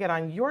trying to get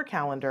on your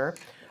calendar.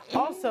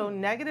 Also,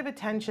 negative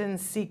attention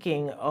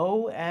seeking,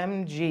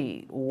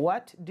 OMG.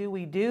 What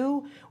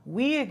do?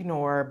 We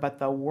ignore, but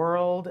the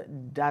world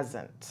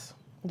doesn't.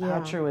 Yeah.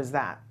 How true is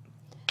that?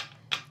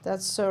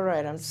 That's so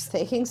right. I'm just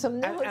taking some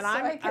notes. And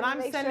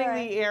I'm sending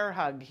the air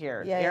hug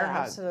here. Yeah, air yeah,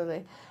 hug.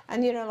 absolutely.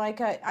 And you know,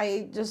 like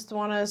I just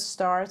want to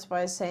start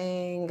by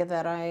saying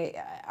that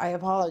I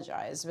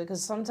apologize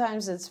because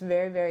sometimes it's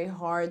very, very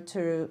hard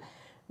to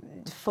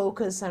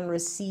focus and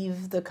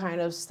receive the kind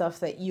of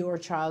stuff that your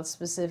child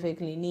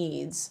specifically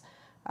needs.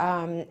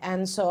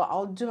 And so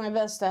I'll do my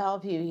best to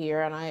help you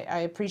here. And I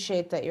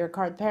appreciate that you're a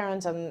CARD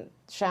parent, and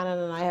Shannon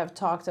and I have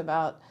talked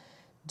about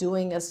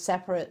doing a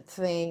separate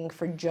thing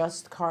for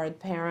just CARD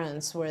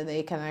parents where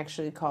they can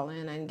actually call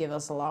in and give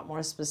us a lot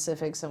more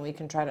specifics and we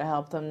can try to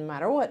help them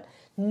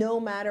no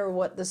matter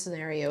what the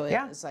scenario is.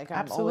 Yeah, like I'm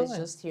absolutely. always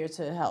just here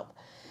to help.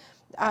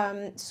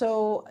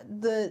 So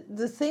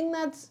the thing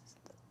that's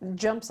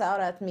jumps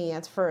out at me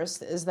at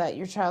first is that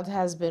your child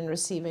has been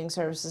receiving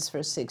services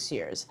for 6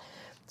 years.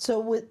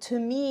 So to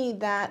me,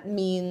 that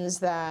means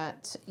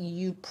that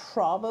you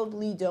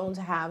probably don't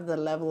have the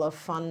level of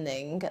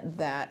funding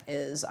that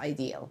is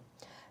ideal,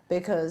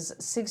 because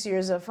 6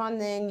 years of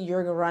funding,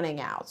 you're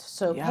running out.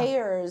 So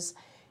payers,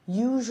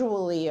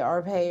 usually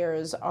our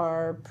payers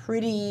are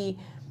pretty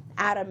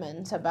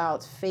adamant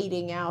about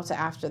fading out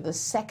after the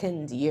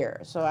second year.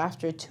 So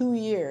after 2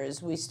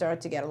 years, we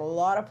start to get a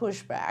lot of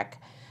pushback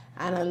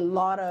and a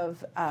lot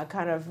of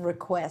kind of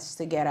requests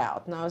to get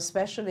out. Now,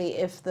 especially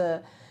if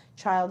the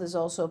child is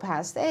also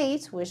past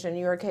 8, which in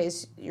your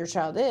case, your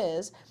child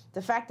is,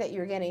 the fact that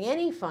you're getting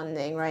any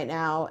funding right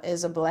now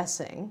is a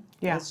blessing.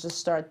 Yeah. Let's just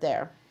start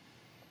there.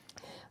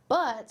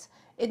 But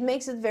it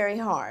makes it very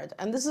hard.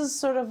 And this is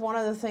sort of one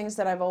of the things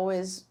that I've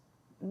always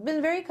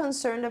been very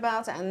concerned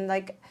about. And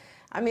like,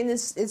 I mean,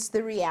 it's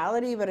the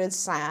reality, but it's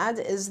sad,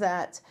 is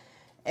that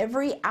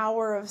every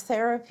hour of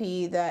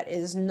therapy that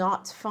is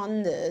not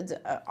funded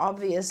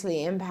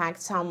obviously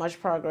impacts how much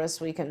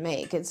progress we can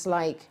make. It's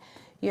like,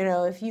 you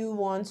know, if you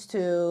want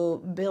to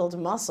build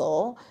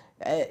muscle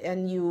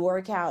and you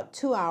work out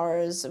 2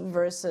 hours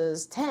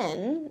versus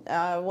 10,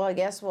 well,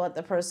 guess what?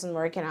 The person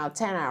working out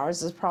 10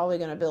 hours is probably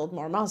going to build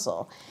more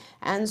muscle.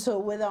 And so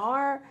with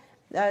our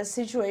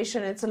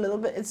situation, it's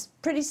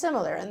pretty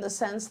similar in the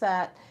sense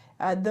that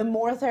the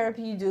more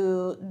therapy you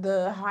do,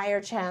 the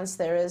higher chance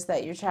there is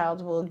that your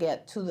child will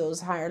get to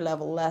those higher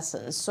level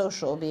lessons,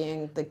 social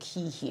being the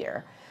key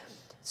here.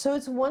 So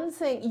it's one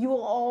thing, you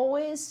will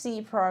always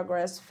see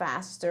progress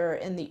faster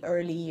in the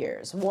early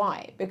years.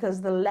 Why? Because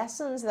the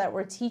lessons that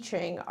we're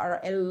teaching are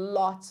a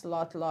lot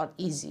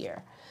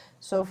easier.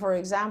 So for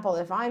example,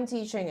 if I'm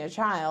teaching a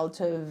child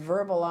to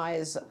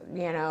verbalize,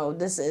 you know,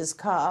 this is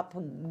cup,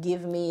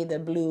 give me the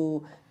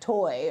blue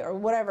toy, or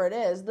whatever it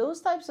is, those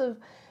types of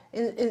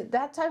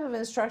that type of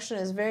instruction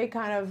is very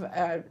kind of,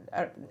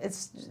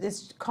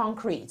 it's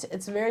concrete.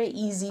 It's very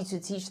easy to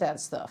teach that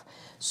stuff.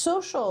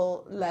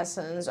 Social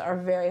lessons are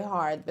very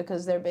hard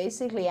because they're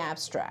basically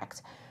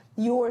abstract.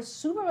 Your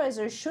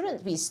supervisor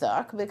shouldn't be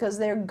stuck because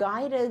they're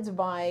guided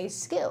by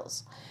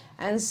skills.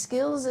 And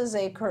skills is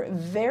a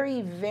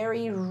very,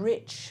 very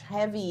rich,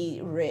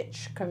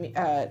 rich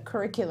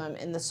curriculum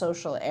in the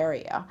social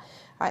area.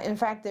 In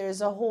fact,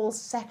 there's a whole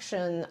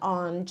section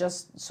on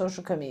just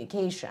social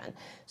communication.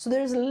 So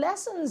there's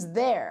lessons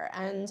there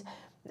and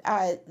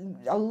a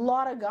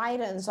lot of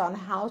guidance on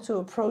how to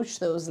approach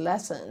those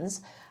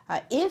lessons.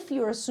 If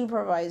your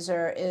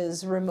supervisor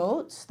is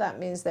remote, that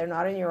means they're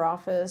not in your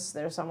office,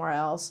 they're somewhere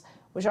else,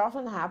 which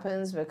often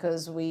happens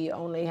because we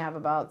only have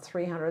about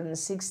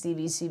 360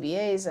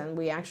 BCBAs and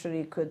we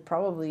actually could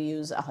probably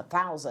use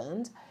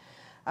 1,000.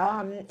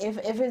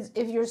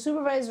 If your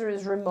supervisor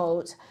is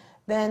remote,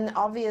 then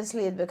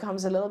obviously it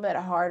becomes a little bit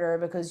harder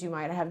because you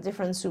might have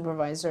different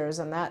supervisors,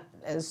 and that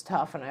is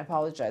tough, and I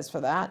apologize for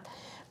that.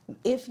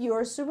 If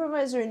your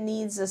supervisor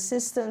needs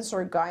assistance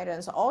or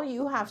guidance, all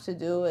you have to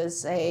do is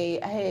say,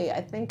 hey, I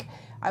think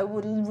I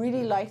would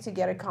really like to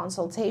get a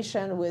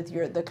consultation with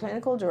the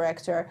clinical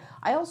director.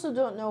 I also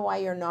don't know why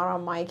you're not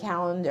on my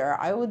calendar.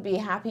 I would be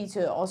happy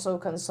to also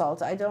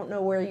consult. I don't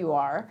know where you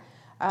are.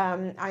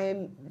 I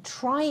am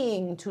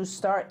trying to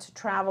start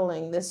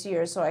traveling this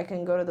year so I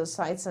can go to the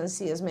sites and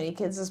see as many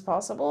kids as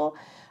possible.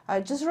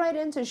 Just write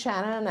into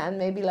Shannon and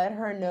maybe let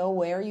her know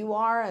where you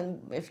are,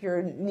 and if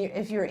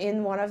you're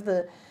in one of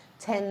the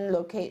 10,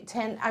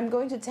 I'm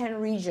going to 10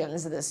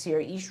 regions this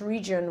year. Each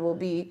region will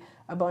be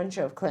a bunch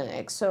of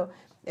clinics. So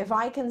if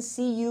I can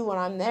see you when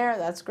I'm there,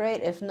 that's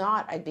great. If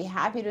not, I'd be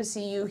happy to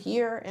see you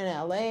here in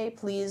LA.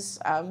 Please,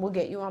 we'll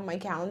get you on my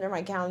calendar.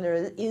 My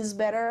calendar is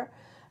better.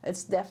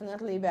 It's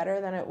definitely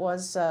better than it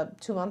was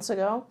 2 months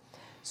ago.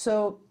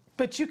 So,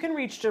 but you can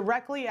reach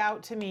directly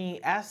out to me,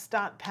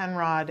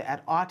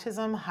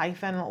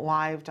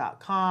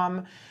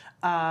 s.penrod@autism-live.com.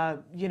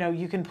 You know,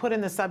 you can put in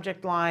the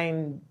subject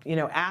line, you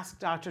know, ask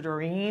Dr.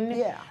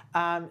 Doreen,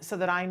 so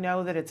that I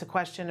know that it's a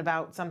question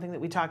about something that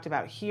we talked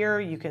about here.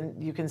 You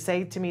can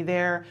say to me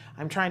there,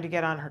 I'm trying to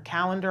get on her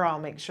calendar. I'll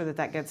make sure that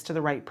that gets to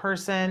the right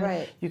person.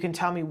 Right. You can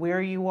tell me where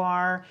you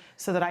are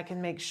so that I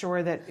can make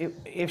sure that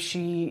if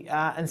she,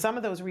 in some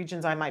of those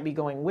regions I might be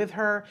going with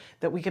her,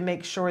 that we can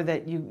make sure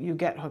that you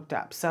get hooked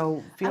up.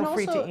 So feel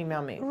free to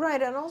email me.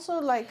 Right, and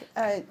also like,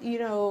 you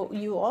know,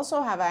 you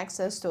also have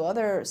access to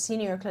other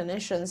senior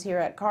clinicians here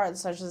at CARD,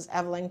 such as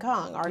Evelyn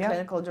Kong, our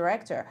clinical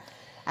director.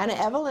 And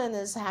Evelyn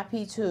is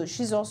happy to,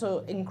 she's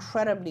also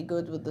incredibly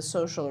good with the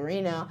social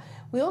arena.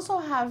 We also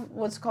have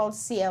what's called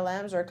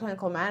CLMs, or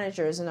clinical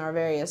managers, in our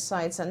various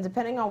sites, and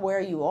depending on where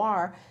you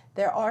are,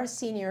 there are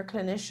senior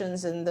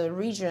clinicians in the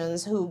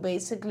regions who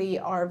basically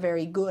are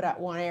very good at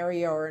one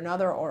area or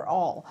another or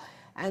all.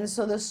 And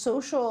so the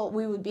social,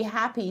 we would be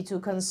happy to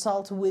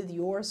consult with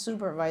your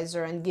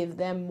supervisor and give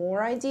them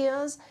more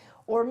ideas,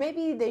 or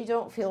maybe they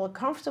don't feel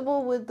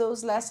comfortable with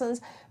those lessons.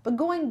 But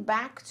going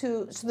back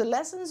to, so the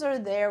lessons are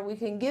there, we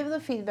can give the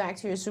feedback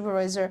to your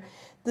supervisor.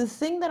 The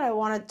thing that I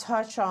want to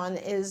touch on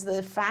is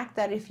the fact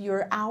that if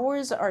your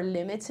hours are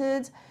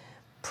limited,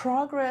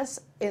 progress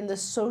in the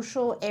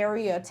social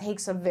area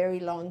takes a very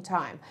long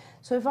time.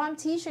 So if I'm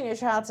teaching a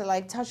child to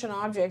like touch an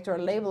object or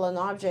label an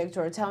object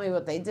or tell me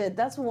what they did,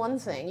 that's one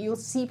thing. You'll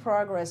see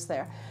progress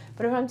there.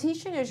 But if I'm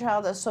teaching a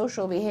child a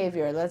social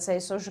behavior, let's say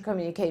social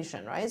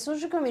communication, right?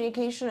 Social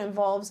communication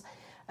involves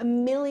a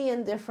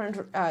million different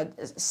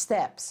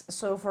steps.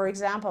 So for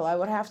example, I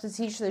would have to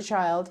teach the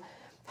child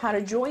how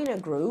to join a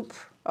group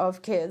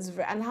of kids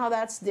and how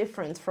that's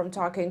different from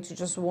talking to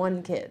just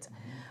one kid.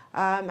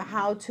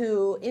 How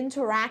to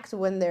interact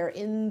when they're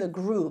in the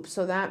group.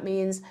 So that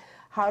means,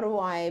 how do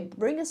I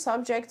bring a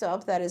subject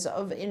up that is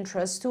of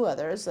interest to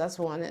others? That's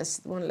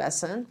one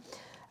lesson.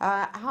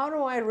 How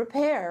do I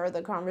repair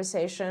the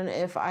conversation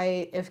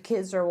if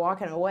kids are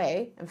walking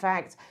away? In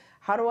fact,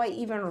 how do I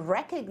even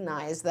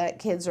recognize that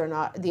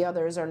the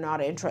others are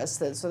not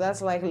interested? So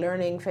that's like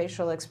learning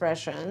facial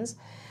expressions.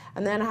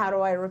 And then how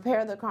do I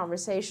repair the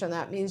conversation?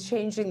 That means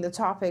changing the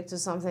topic to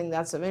something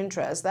that's of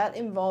interest. That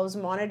involves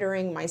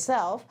monitoring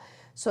myself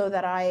so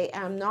that I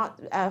am not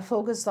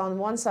focused on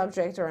one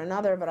subject or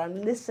another, but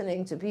I'm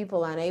listening to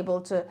people and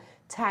able to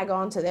tag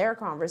on to their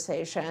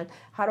conversation.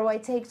 How do I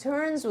take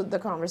turns with the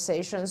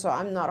conversation so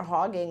I'm not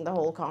hogging the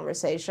whole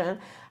conversation?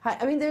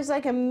 I mean, there's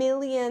like a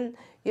million,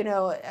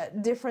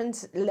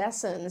 different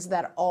lessons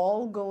that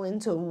all go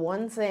into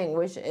one thing,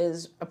 which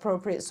is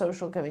appropriate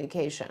social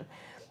communication.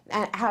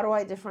 And how do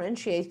I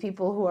differentiate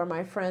people who are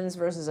my friends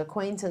versus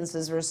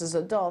acquaintances versus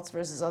adults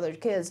versus other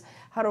kids?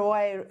 How do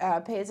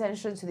I pay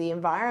attention to the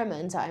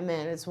environment I'm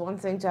in? It's one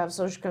thing to have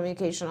social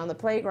communication on the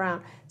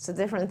playground. It's a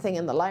different thing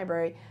in the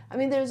library. I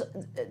mean,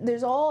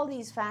 there's all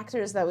these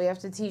factors that we have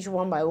to teach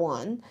one by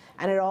one,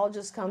 and it all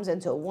just comes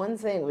into one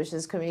thing, which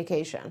is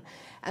communication.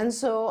 And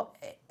so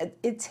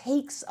it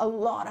takes a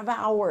lot of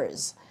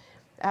hours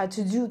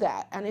to do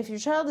that. And if your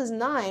child is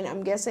 9,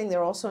 I'm guessing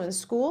they're also in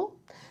school.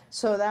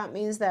 So that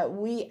means that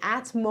we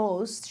at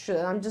most,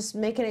 I'm just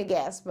making a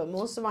guess, but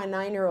most of my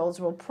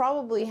 9-year-olds will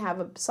probably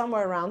have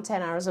somewhere around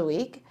 10 hours a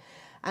week.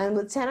 And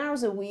with 10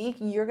 hours a week,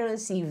 you're going to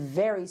see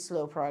very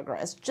slow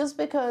progress, just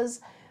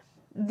because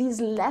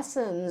these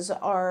lessons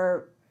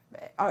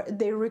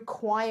they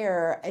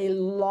require a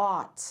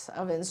lot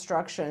of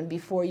instruction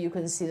before you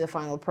can see the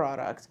final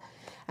product.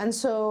 And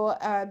so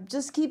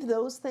just keep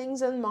those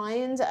things in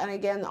mind. And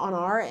again, on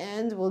our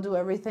end, we'll do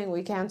everything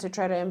we can to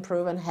try to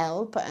improve and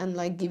help and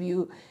like give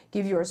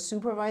your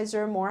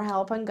supervisor more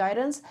help and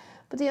guidance.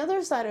 But the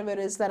other side of it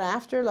is that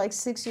after like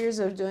 6 years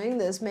of doing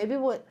this, maybe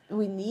what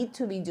we need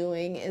to be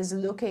doing is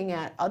looking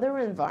at other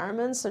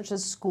environments such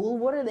as school.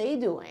 What are they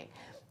doing?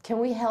 Can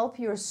we help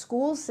your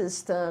school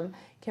system?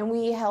 Can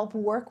we help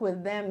work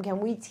with them? Can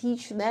we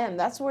teach them?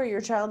 That's where your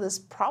child is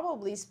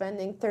probably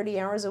spending 30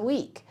 hours a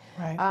week.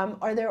 Right.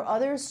 Are there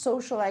other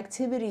social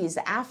activities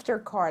after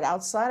CARD,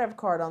 outside of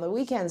CARD, on the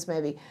weekends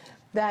maybe,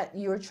 that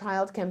your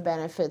child can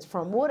benefit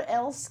from? What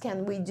else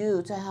can we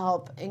do to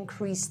help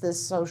increase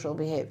this social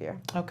behavior?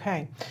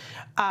 Okay.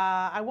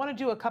 I want to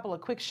do a couple of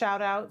quick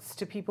shout outs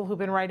to people who've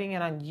been writing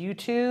in on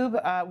YouTube.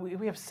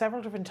 We have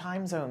several different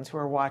time zones who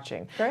are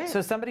watching. Great.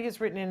 So somebody has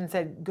written in and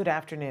said good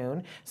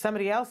afternoon.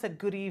 Somebody else said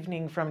good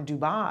evening from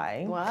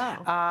Dubai.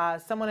 Wow.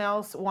 Someone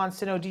else wants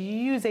to know, do you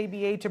use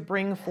ABA to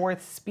bring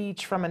forth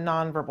speech from a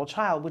nonverbal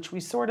child, which we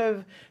sort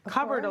of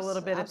covered a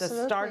little bit at the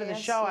start of the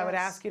show. I would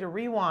ask you to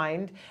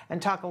rewind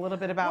and talk a little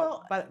bit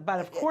about, but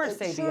of course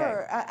ABA.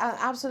 Sure,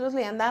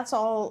 absolutely, and that's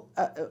all,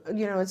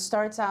 it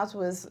starts out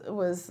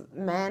with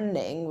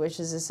manding, which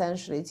is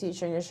essentially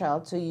teaching a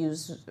child to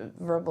use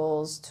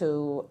verbals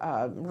to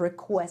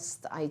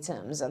request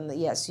items, and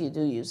yes, you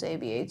do use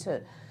ABA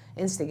to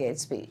instigate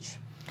speech.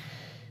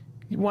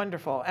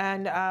 Wonderful.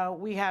 And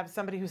we have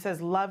somebody who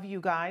says, love you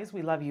guys.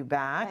 We love you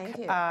back. Thank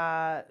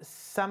you.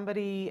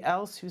 Somebody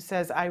else who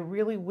says, I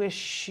really wish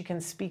she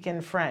can speak in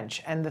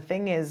French. And the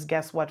thing is,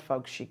 guess what,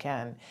 folks? She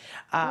can.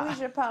 Oui,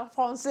 je parle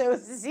français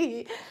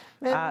aussi,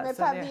 mais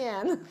pas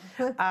bien.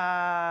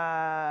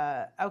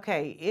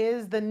 Okay.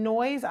 Is the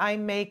noise I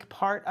make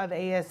part of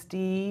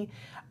ASD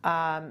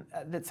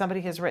that somebody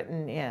has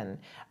written in?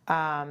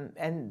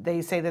 And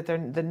they say that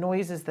the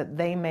noises that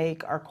they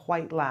make are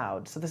quite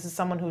loud. So this is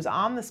someone who's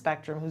on the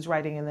spectrum who's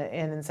writing in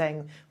and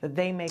saying that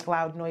they make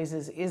loud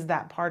noises. Is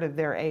that part of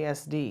their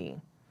ASD?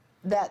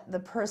 That the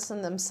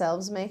person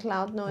themselves make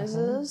loud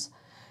noises?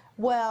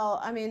 Mm-hmm.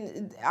 Well, I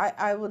mean,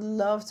 I would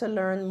love to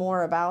learn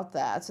more about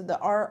that.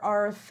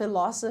 Our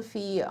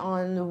philosophy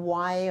on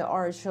why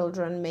our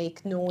children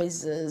make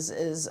noises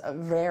is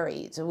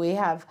varied. We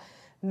have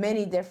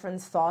many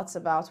different thoughts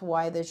about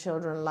why the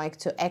children like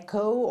to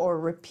echo or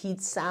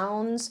repeat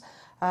sounds.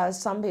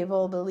 Some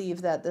people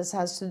believe that this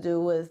has to do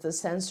with the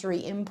sensory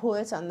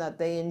input and that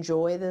they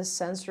enjoy this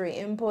sensory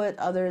input.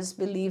 Others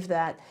believe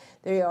that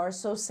they are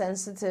so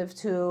sensitive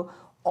to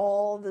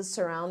all the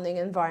surrounding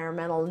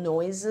environmental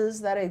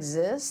noises that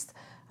exist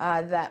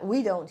that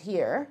we don't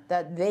hear,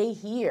 that they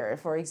hear.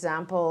 For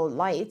example,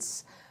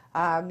 lights.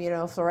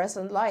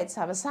 Fluorescent lights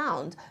have a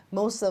sound.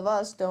 Most of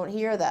us don't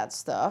hear that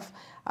stuff,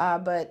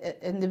 but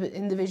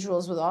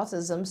individuals with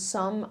autism,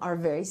 some are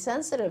very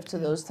sensitive to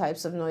those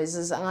types of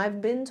noises. And I've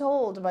been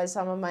told by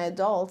some of my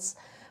adults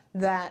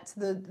that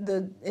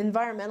the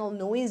environmental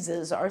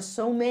noises are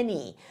so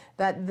many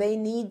that they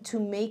need to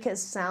make a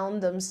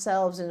sound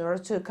themselves in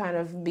order to kind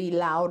of be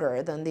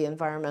louder than the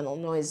environmental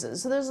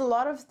noises. So there's a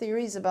lot of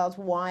theories about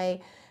why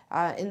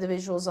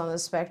individuals on the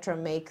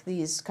spectrum make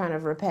these kind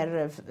of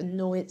repetitive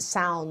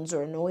sounds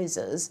or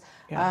noises.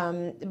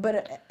 Yeah.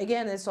 But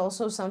again, it's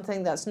also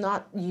something that's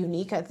not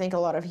unique. I think a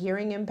lot of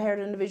hearing impaired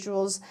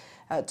individuals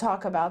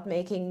talk about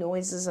making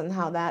noises and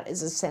how that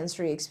is a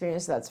sensory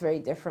experience that's very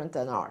different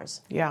than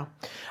ours. Yeah.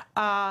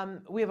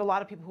 We have a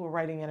lot of people who are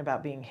writing in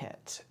about being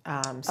hit.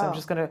 I'm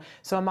just going to,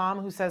 so a mom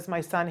who says, my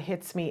son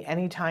hits me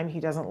anytime he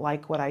doesn't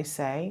like what I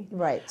say.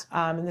 Right.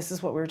 And this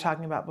is what we were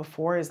talking about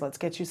before, is let's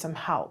get you some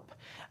help.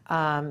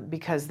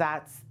 Because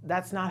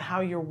that's not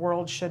how your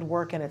world should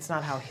work, and it's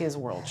not how his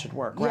world should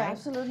work, right? Yeah,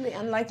 absolutely.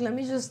 And like, let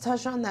me just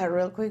touch on that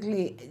real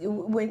quickly.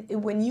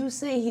 When you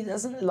say he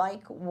doesn't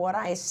like what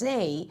I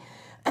say,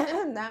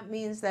 that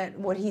means that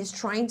what he's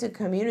trying to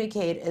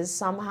communicate is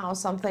somehow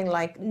something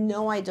like,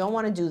 no, I don't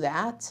want to do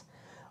that,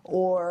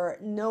 or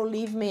no,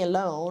 leave me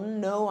alone,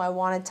 no, I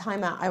want a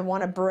timeout, I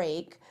want a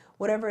break,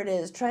 whatever it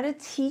is. Try to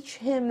teach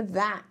him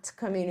that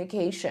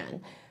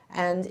communication.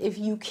 And if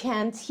you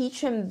can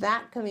teach him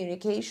that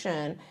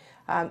communication,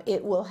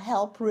 it will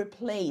help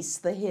replace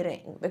the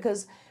hitting,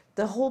 because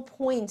the whole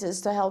point is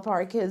to help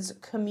our kids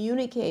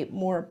communicate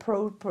more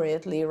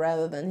appropriately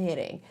rather than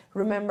hitting.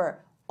 Remember,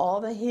 all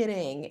the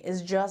hitting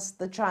is just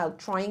the child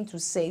trying to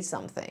say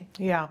something.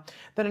 Yeah.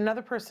 Then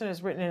another person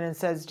has written in and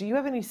says, do you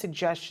have any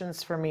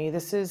suggestions for me?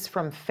 This is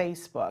from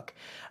Facebook.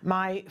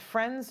 My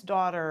friend's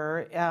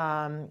daughter,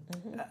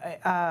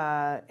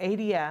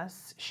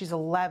 ADS, she's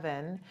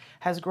 11,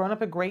 has grown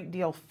up a great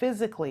deal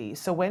physically.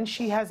 So when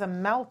she has a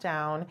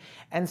meltdown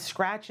and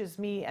scratches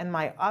me and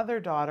my other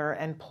daughter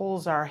and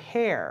pulls our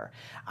hair,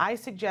 I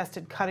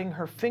suggested cutting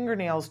her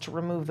fingernails to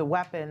remove the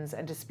weapons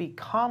and to speak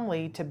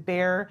calmly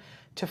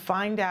to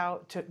find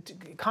out,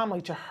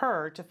 calmly to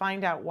her, to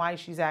find out why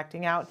she's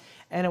acting out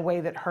in a way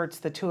that hurts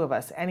the two of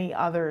us. Any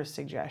other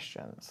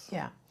suggestions?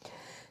 Yeah.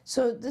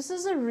 So this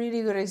is a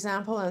really good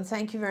example, and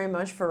thank you very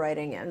much for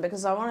writing in,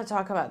 because I want to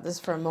talk about this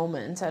for a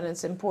moment, and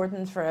it's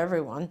important for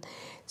everyone.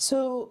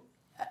 So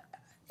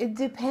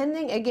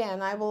depending,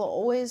 again, I will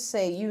always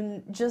say,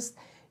 you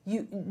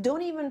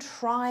don't even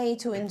try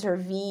to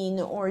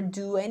intervene or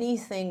do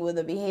anything with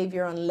the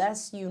behavior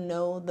unless you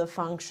know the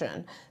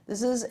function.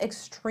 This is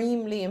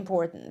extremely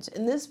important.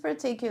 In this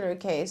particular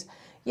case,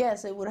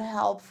 yes, it would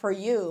help for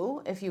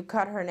you if you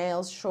cut her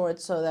nails short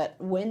so that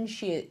when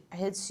she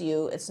hits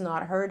you, it's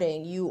not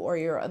hurting you or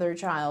your other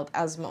child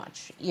as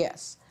much.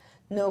 Yes,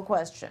 no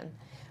question.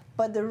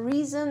 But the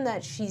reason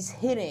that she's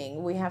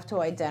hitting, we have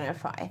to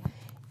identify.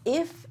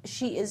 If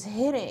she is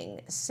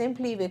hitting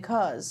simply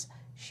because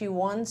she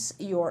wants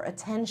your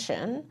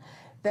attention,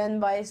 then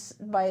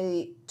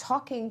by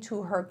talking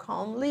to her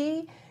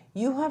calmly,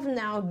 you have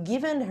now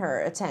given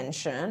her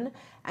attention,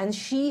 and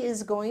she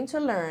is going to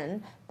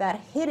learn that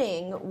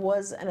hitting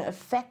was an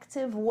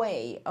effective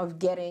way of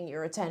getting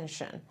your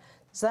attention.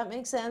 Does that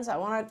make sense? I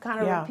want to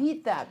kind of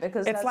repeat that,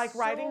 because it's that's like so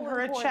writing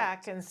her important. a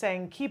check and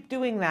saying, keep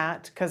doing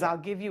that because I'll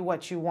give you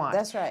what you want.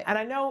 That's right. And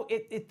I know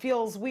it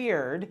feels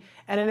weird,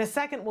 and in a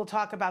second we'll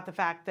talk about the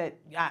fact that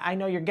I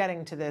know you're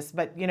getting to this,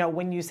 but you know,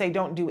 when you say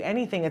don't do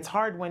anything, it's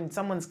hard when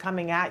someone's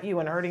coming at you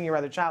and hurting your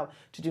other child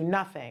to do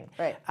nothing.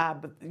 Right.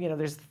 But you know,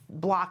 there's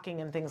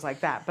blocking and things like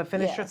that. But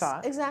finish your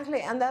thought.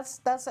 Exactly, and that's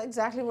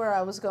exactly where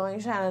I was going,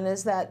 Shannon,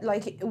 is that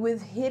like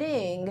with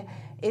hitting,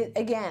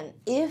 again,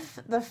 if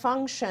the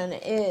function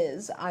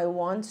is I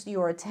want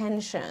your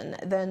attention,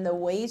 then the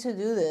way to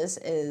do this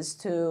is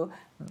to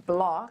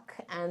block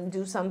and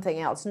do something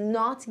else,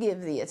 not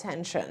give the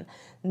attention,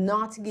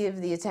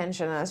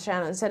 As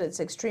Shannon said, it's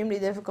extremely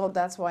difficult.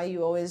 That's why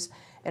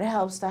it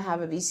helps to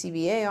have a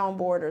BCBA on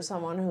board or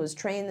someone who's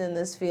trained in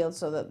this field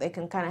so that they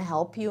can kind of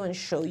help you and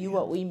show you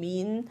what we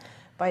mean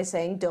by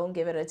saying don't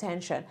give it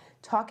attention.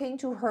 Talking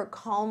to her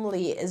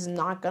calmly is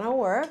not going to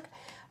work.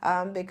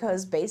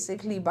 Because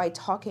basically by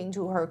talking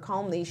to her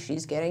calmly,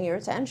 she's getting your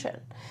attention.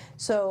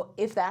 So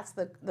if that's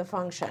the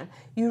function,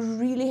 you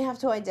really have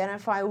to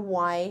identify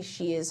why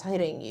she is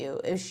hitting you.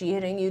 Is she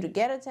hitting you to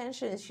get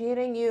attention? Is she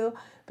hitting you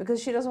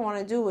because she doesn't want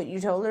to do what you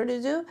told her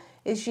to do?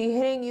 Is she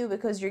hitting you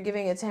because you're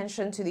giving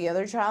attention to the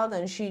other child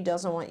and she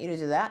doesn't want you to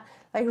do that?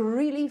 Like,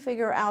 really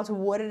figure out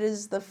what it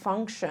is, the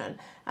function.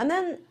 And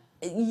then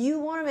you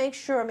want to make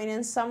sure, I mean,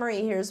 in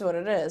summary, here's what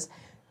it is.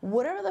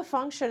 Whatever the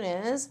function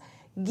is,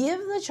 give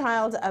the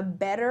child a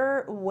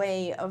better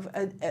way of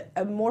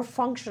a more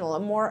functional, a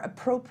more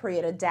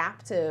appropriate,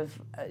 adaptive,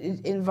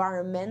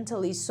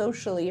 environmentally,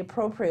 socially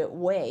appropriate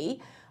way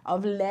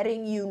of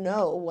letting you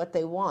know what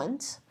they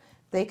want.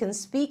 They can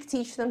speak,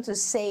 teach them to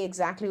say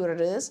exactly what it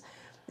is.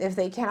 If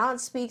they cannot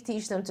speak,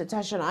 teach them to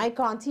touch an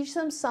icon, teach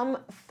them some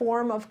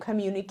form of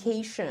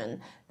communication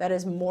that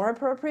is more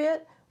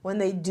appropriate. When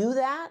they do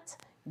that,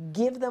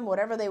 give them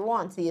whatever they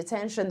want, the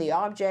attention, the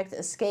object,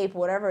 escape,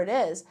 whatever it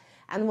is.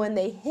 And when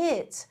they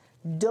hit,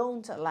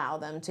 don't allow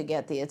them to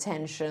get the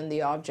attention,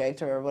 the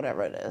object, or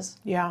whatever it is.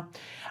 Yeah.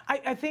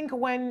 I think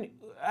when,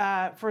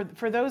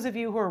 for those of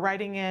you who are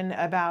writing in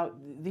about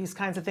these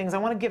kinds of things, I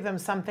want to give them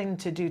something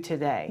to do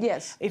today.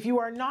 Yes. If you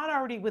are not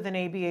already with an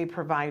ABA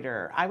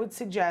provider, I would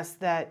suggest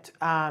that,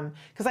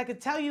 because I could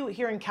tell you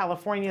here in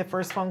California, the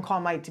first phone call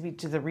might be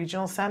to the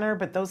regional center,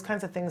 but those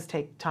kinds of things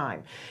take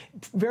time.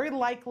 Very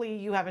likely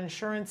you have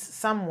insurance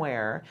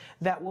somewhere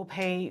that will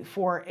pay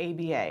for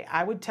ABA.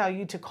 I would tell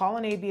you to call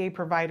an ABA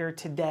provider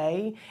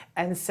today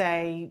and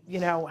say, you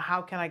know,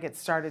 how can I get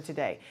started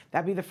today?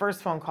 That'd be the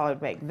first phone call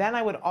I'd make. Then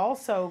I would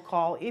also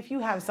call, if you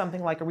have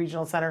something like a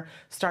regional center,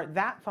 start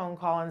that phone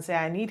call and say,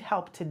 I need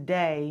help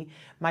today.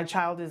 My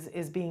child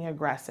is being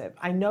aggressive.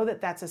 I know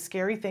that that's a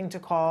scary thing to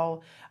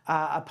call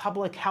a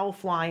public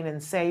health line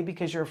and say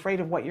because you're afraid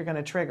of what you're going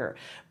to trigger.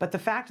 But the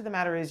fact of the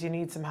matter is you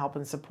need some help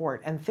and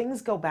support, and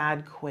things go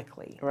bad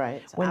quickly.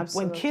 Right.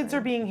 When kids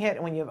are being hit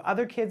and when you have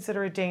other kids that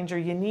are in danger,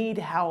 you need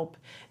help.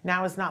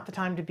 Now is not the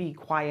time to be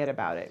quiet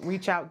about it.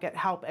 Reach out, get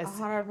help as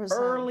 100%.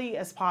 early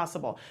as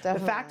possible. Definitely.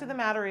 The fact of the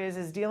matter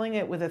is dealing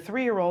it with a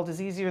 3-year-old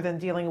is easier than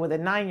dealing with a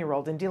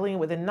 9-year-old, and dealing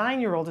with a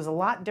 9-year-old is a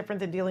lot different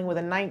than dealing with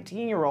a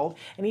 19-year-old,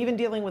 and even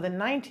dealing with a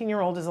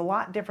 19-year-old is a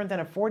lot different than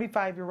a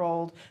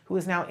 45-year-old who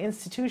is now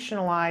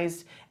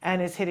institutionalized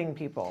and is hitting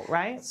people,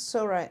 right?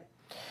 So right.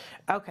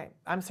 Okay,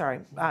 I'm sorry.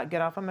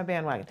 Get off on my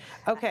bandwagon.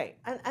 Okay.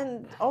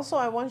 And also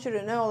I want you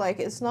to know, like,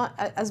 it's not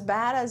as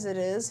bad as it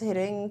is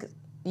hitting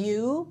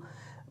you.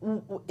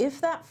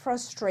 If that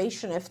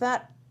frustration, if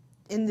that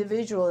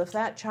individual, if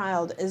that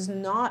child is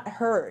not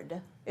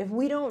heard, if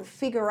we don't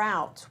figure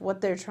out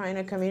what they're trying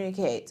to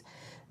communicate,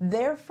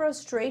 their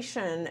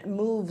frustration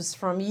moves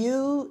from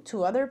you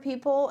to other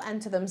people and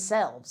to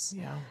themselves.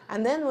 Yeah.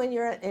 And then when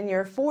you're in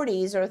your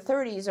 40s or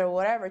 30s or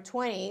whatever,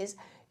 20s,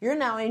 you're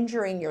now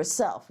injuring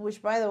yourself,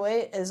 which, by the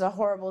way, is a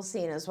horrible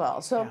scene as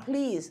well. So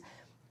please,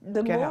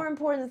 the more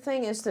important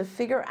thing is to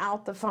figure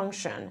out the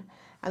function.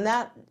 And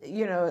that,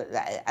 you know,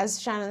 as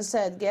Shannon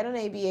said, get an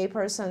ABA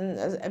person,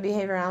 a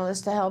behavior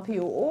analyst to help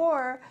you.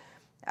 Or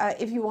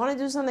if you want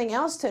to do something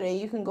else today,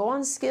 you can go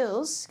on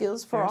Skills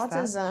for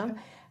Autism.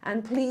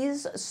 And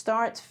please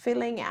start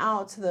filling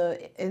out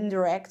the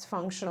indirect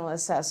functional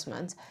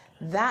assessment.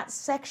 That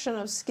section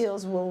of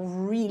Skills will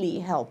really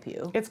help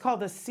you. It's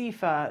called the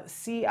CIFA,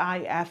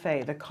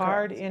 C-I-F-A, the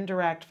Card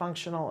Indirect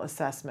Functional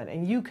Assessment,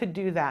 and you could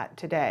do that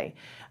today.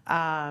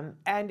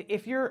 And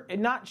if you're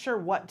not sure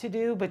what to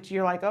do, but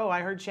you're like, oh,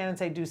 I heard Shannon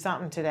say do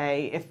something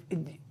today,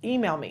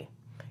 email me.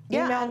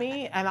 Email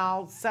me, and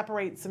I'll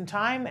separate some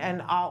time,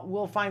 and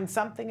we'll find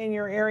something in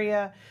your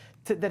area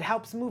that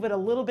helps move it a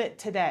little bit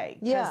today.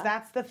 Because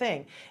that's the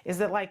thing, is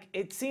that, like,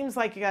 it seems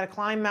like you got to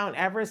climb Mount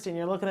Everest and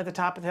you're looking at the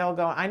top of the hill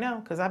going, I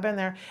know, because I've been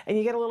there, and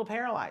you get a little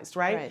paralyzed,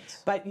 right?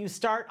 But you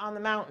start on the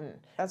mountain.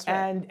 That's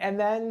right. And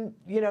then,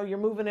 you know, you're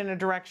moving in a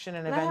direction,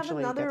 and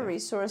eventually I have another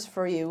resource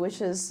for you, which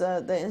is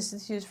the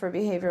Institute for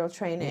Behavioral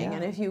Training.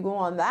 And if you go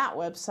on that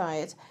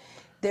website,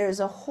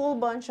 there's a whole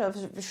bunch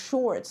of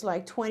shorts,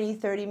 like 20,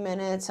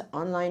 30-minute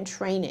online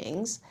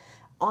trainings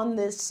on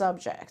this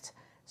subject.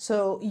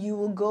 So you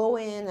will go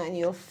in and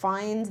you'll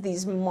find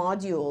these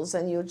modules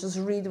and you'll just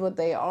read what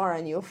they are,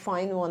 and you'll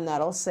find one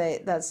that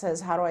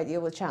says, how do I deal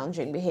with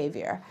challenging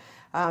behavior?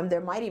 There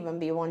might even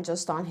be one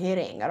just on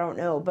hitting, I don't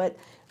know. But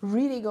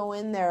really go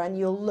in there and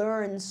you'll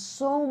learn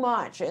so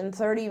much in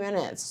 30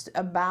 minutes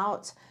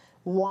about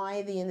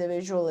why the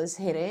individual is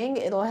hitting.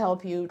 It'll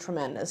help you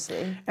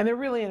tremendously. And they're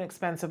really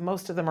inexpensive.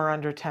 Most of them are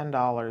under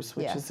 $10,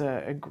 which is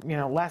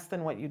less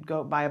than what you'd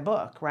go buy a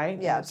book, right?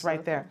 Yeah, it's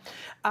right there.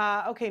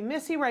 Okay,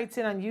 Missy writes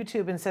in on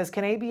YouTube and says,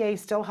 can ABA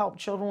still help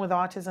children with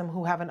autism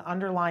who have an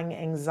underlying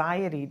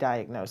anxiety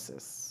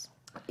diagnosis?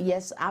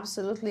 Yes,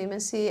 absolutely,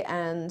 Missy.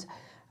 And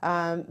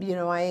you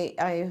know,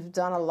 I've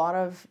done a lot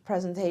of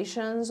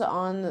presentations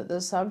on the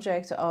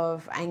subject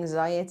of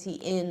anxiety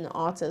in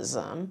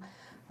autism.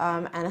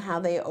 And how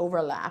they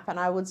overlap. And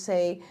I would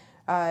say,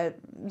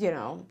 you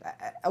know,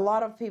 a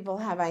lot of people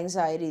have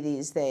anxiety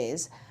these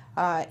days.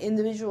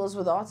 Individuals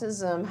with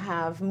autism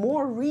have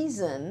more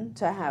reason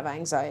to have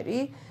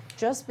anxiety,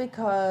 just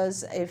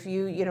because if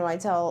you know, I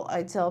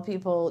tell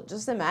people,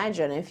 just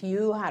imagine if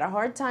you had a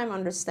hard time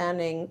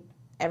understanding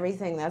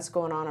everything that's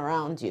going on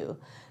around you,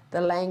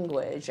 the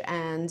language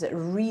and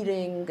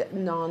reading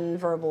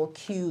nonverbal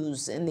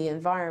cues in the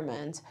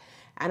environment.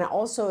 And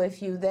also,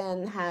 if you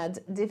then had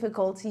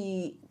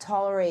difficulty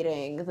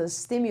tolerating the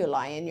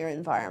stimuli in your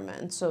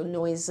environment, so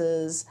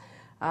noises,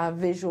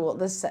 visual,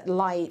 the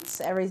lights,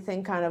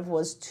 everything kind of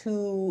was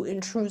too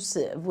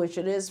intrusive, which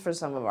it is for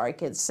some of our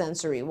kids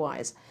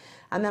sensory-wise.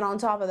 And then on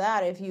top of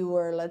that, if you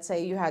were, let's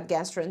say you had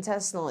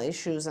gastrointestinal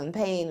issues and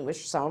pain,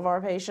 which some of our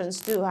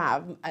patients do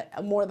have,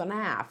 more than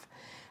half.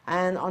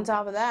 And on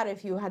top of that,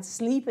 if you had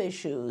sleep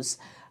issues,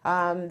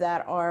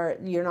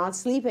 you're not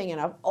sleeping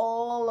enough,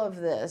 all of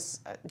this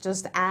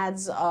just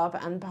adds up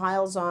and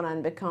piles on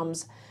and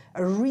becomes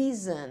a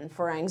reason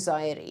for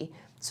anxiety.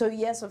 So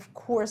yes, of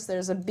course,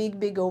 there's a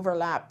big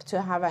overlap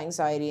to have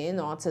anxiety in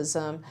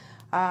autism.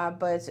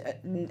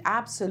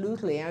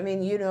 Absolutely. I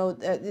mean, you know,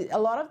 a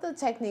lot of the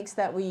techniques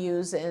that we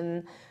use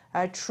in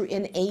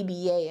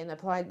ABA, in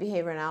applied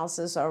behavior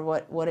analysis, are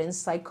what in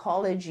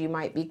psychology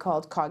might be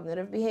called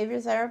cognitive behavior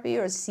therapy,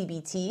 or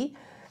CBT.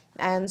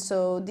 And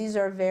so these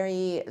are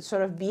very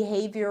sort of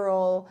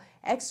behavioral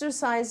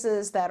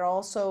exercises that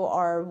also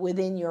are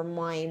within your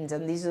mind,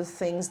 and these are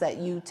things that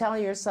you tell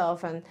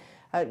yourself. And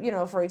you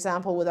know, for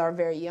example, with our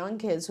very young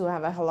kids who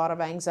have a lot of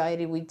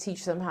anxiety, we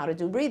teach them how to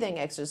do breathing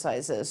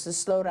exercises, to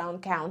slow down,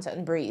 count,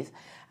 and breathe.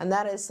 And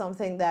that is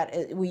something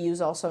that we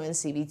use also in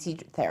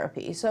CBT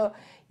therapy. So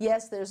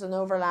yes, there's an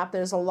overlap.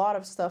 There's a lot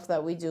of stuff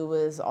that we do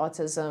with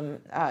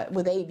autism,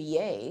 with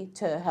ABA,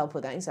 to help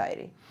with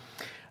anxiety.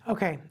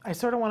 Okay, I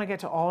sort of want to get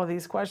to all of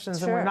these questions,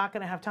 Sure. and we're not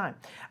going to have time.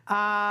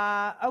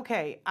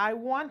 Okay, I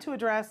want to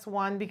address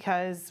one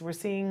because we're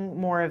seeing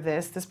more of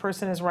this. This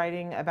person is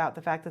writing about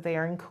the fact that they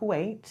are in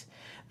Kuwait.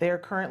 They are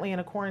currently in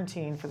a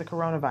quarantine for the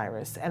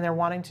coronavirus, and they're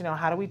wanting to know,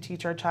 how do we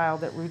teach our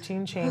child that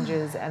routine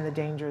changes and the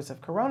dangers of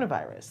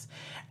coronavirus?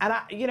 And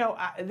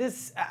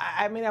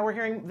we're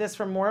hearing this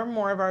from more and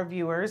more of our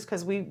viewers,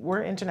 because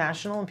we're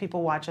international and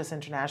people watch us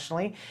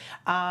internationally,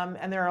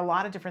 and there are a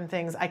lot of different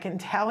things. I can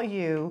tell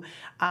you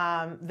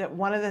that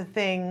one of the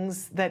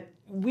things that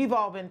we've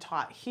all been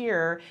taught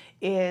here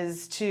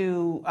is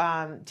to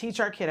teach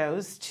our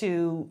kiddos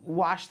to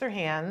wash their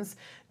hands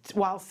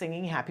while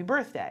singing happy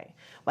birthday.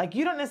 Like,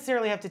 you don't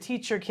necessarily have to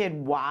teach your kid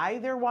why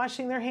they're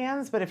washing their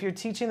hands, but if you're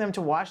teaching them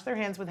to wash their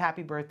hands with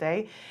happy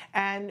birthday,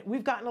 and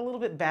we've gotten a little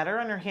bit better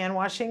on our hand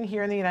washing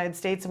here in the United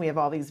States, and we have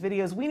all these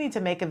videos, we need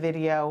to make a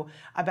video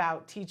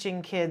about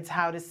teaching kids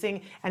how to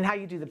sing and how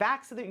you do the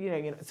backs of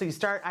the, so you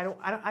start,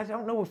 I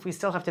don't know if we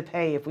still have to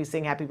pay if we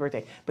sing happy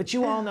birthday, but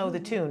you all know the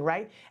tune,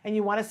 right? And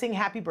you want to sing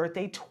happy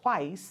birthday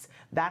twice.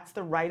 That's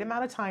the right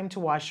amount of time to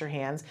wash your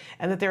hands,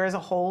 and that there is a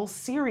whole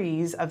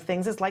series of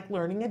things. It's like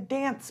learning a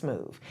dance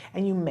move,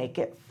 and you make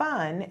it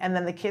fun, and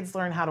then the kids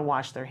learn how to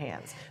wash their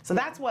hands. So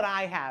that's what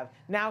I have.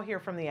 Now hear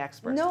from the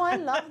expert. No, I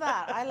love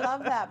that. I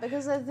love that,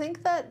 because I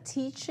think that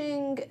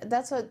teaching,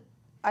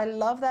 I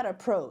love that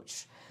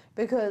approach,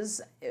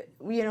 because,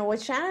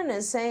 what Shannon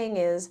is saying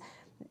is,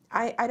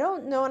 I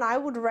don't know, and I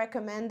would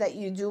recommend that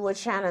you do what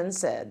Shannon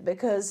said,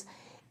 because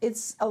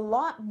it's a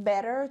lot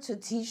better to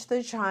teach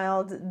the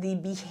child the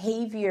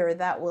behavior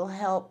that will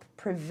help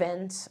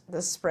prevent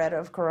the spread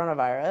of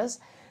coronavirus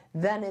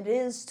than it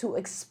is to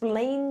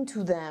explain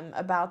to them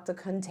about the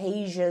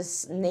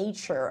contagious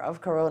nature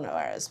of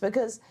coronavirus.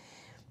 Because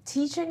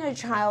teaching a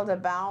child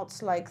about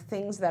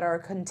things that are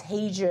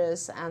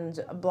contagious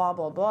and blah,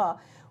 blah, blah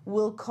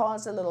will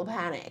cause a little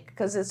panic,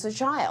 because it's a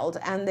child,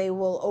 and they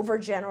will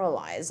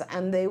overgeneralize,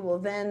 and they will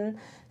then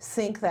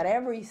think that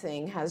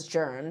everything has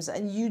germs,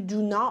 and you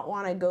do not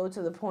want to go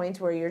to the point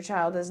where your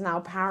child is now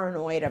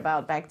paranoid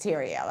about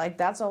bacteria.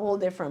 That's a whole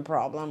different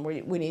problem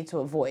we need to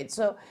avoid.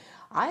 So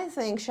I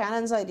think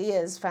Shannon's idea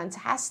is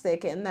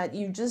fantastic, in that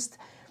you just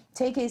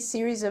take a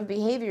series of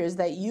behaviors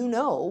that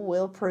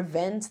will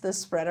prevent the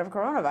spread of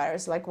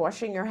coronavirus, like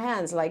washing your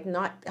hands, like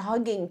not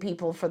hugging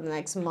people for the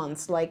next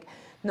month, like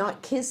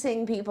not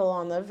kissing people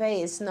on the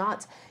face,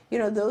 not,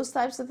 those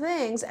types of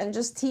things, and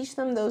just teach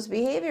them those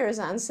behaviors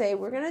and say,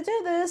 we're going to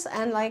do this,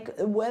 and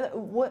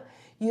what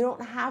you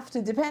don't have to,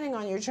 depending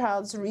on your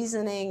child's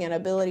reasoning and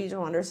ability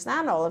to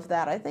understand all of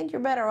that. I think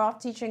you're better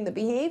off teaching the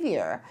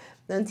behavior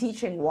than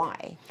teaching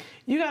why.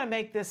 You got to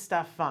make this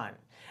stuff fun.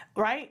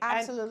 Right?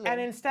 Absolutely.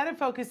 And instead of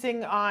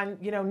focusing on,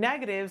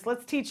 negatives,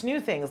 let's teach new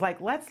things. Like,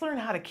 let's learn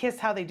how to kiss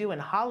how they do in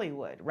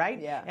Hollywood, right?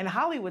 Yeah. In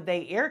Hollywood,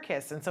 they air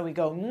kiss. And so we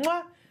go,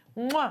 mwah,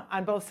 mwah,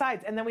 on both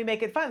sides. And then we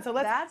make it fun. So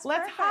let's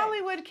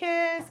Hollywood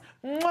kiss,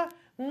 mwah,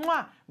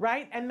 mwah,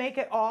 right? And make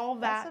it all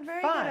that fun. That's a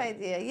very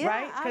good idea. Yeah,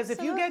 right? Because if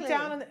you get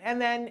down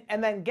and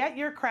then get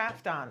your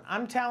craft on,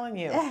 I'm telling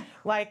you. Yeah.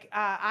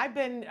 I've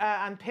been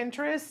on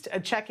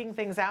Pinterest checking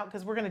things out,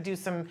 because we're going to do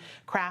some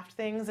craft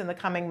things in the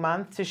coming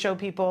month to show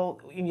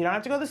people you don't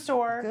have to go to the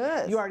store.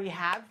 Good. You already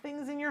have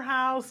things in your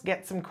house.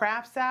 Get some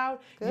crafts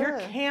out. Good. You're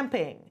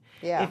camping.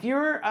 Yeah.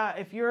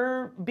 If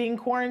you're being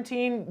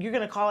quarantined, you're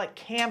going to call it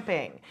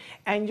camping,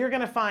 and you're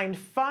going to find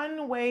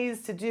fun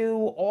ways to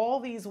do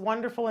all these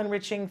wonderful,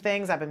 enriching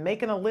things. I've been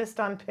making a list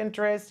on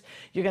Pinterest.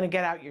 You're going to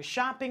get out your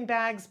shopping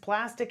bags,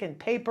 plastic and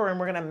paper, and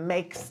we're going to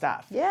make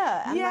stuff.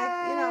 Yeah, and Yay!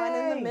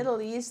 and in the Middle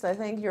East, I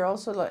think you're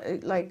also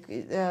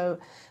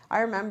I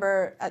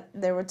remember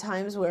there were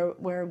times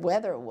where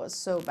weather was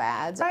so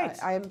bad.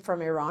 Right. I'm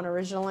from Iran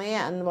originally,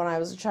 and when I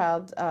was a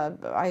child,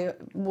 I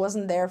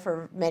wasn't there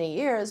for many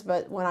years,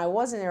 but when I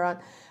was in Iran,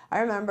 I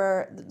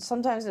remember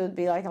sometimes it would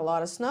be a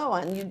lot of snow,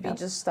 and you'd be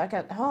just stuck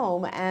at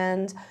home,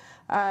 and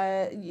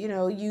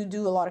you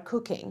do a lot of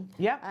cooking.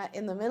 Yeah.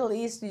 In the Middle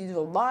East, you do a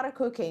lot of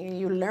cooking, and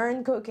you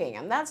learn cooking,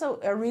 and that's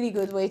a really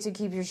good way to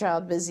keep your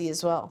child busy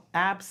as well.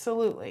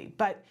 Absolutely.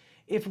 But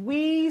if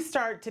we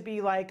start to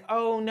be like,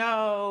 oh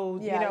no,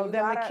 then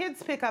the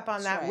kids pick up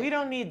on that. right. We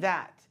don't need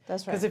that.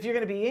 That's right. Because if you're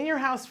going to be in your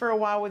house for a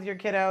while with your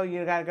kiddo,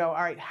 you got to go,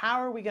 all right,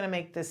 how are we going to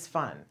make this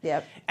fun?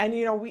 Yep. And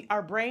you know,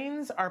 our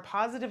brains are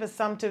positive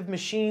assumptive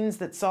machines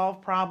that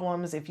solve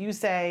problems. If you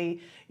say,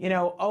 you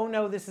know, oh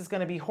no, this is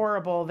going to be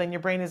horrible, then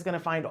your brain is going to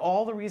find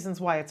all the reasons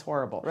why it's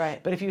horrible.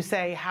 Right. But if you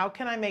say, how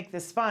can I make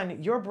this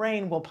fun? Your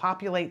brain will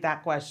populate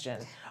that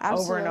question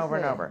over and over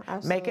and over.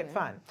 Make it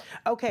fun.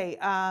 Okay,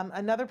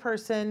 another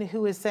person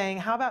who is saying,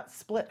 how about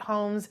split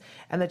homes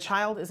and the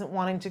child isn't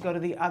wanting to go to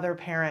the other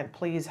parent?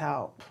 Please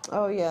help.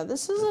 Oh yeah,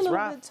 this is a little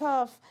rough. bit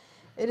tough.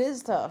 It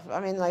is tough. I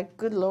mean, like,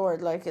 good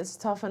Lord, like, it's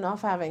tough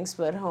enough having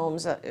split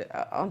homes.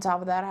 On top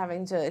of that,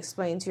 having to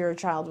explain to your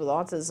child with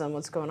autism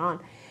what's going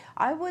on.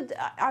 I would,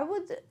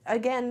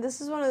 again,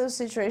 this is one of those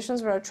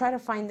situations where I try to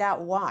find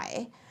out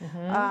why.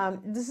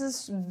 This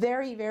is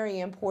very,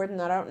 very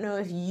important. I don't know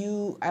if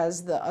you,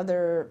 as the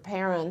other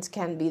parent,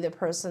 can be the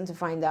person to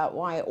find out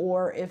why,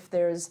 or if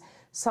there's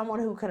someone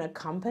who can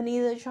accompany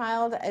the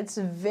child. It's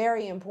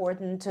very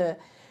important to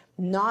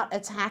not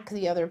attack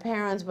the other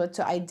parent, but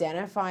to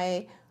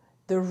identify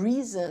the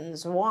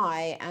reasons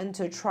why and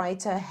to try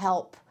to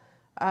help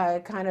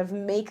kind of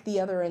make the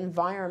other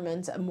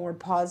environment a more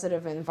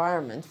positive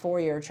environment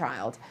for your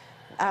child.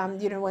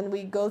 You know, when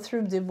we go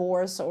through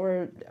divorce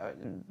or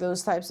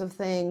those types of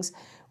things,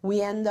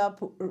 we end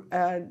up,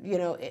 you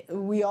know,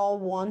 we all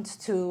want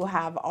to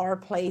have our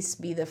place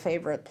be the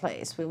favorite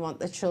place. We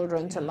want the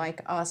children to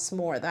like us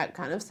more, that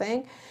kind of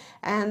thing.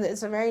 And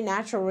it's a very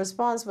natural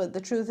response, but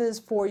the truth is,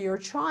 for your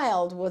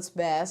child, what's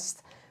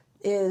best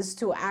is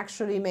to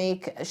actually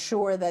make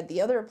sure that the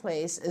other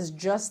place is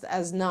just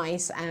as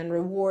nice and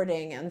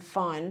rewarding and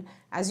fun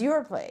as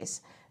your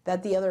place,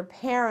 that the other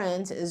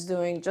parent is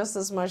doing just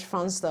as much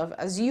fun stuff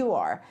as you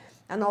are.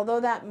 And although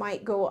that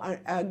might go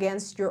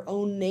against your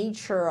own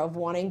nature of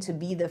wanting to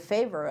be the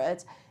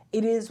favorite,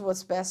 it is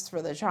what's best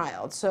for the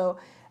child. So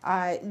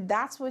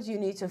that's what you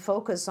need to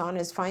focus on,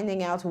 is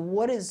finding out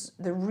what is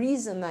the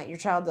reason that your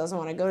child doesn't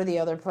want to go to the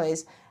other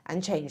place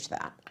and change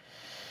that.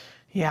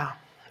 Yeah.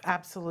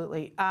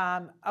 Absolutely.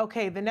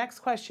 Okay, the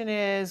next question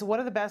is, what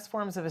are the best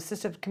forms of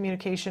assistive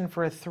communication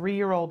for a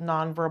 3-year-old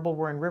nonverbal?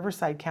 We're in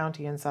Riverside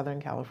County in Southern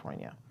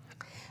California.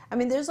 I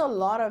mean, there's a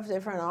lot of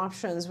different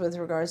options with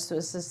regards to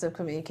assistive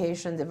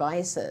communication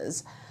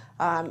devices.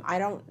 I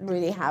don't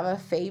really have a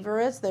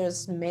favorite.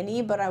 There's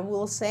many, but I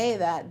will say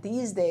that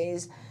these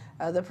days,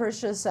 the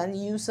purchase and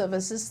use of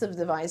assistive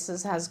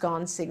devices has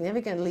gone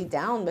significantly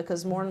down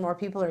because more and more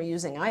people are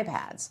using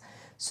iPads.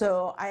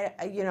 So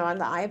you know, on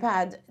the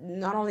iPad,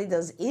 not only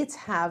does it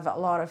have a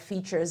lot of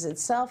features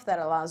itself that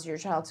allows your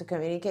child to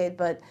communicate,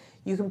 but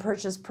you can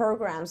purchase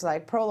programs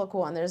like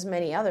Proloquo, and there's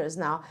many others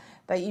now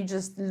that you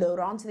just load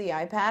onto the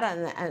iPad,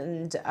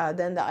 and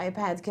then the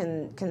iPad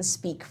can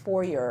speak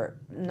for your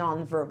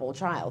nonverbal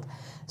child.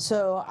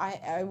 So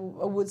I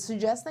would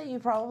suggest that you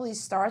probably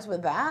start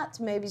with that.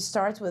 Maybe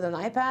start with an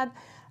iPad.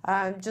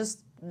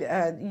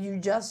 You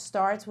just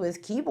start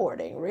with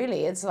keyboarding,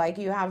 really. It's like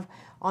you have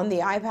on the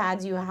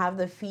iPad, you have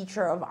the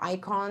feature of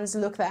icons.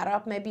 Look that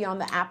up, maybe on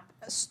the App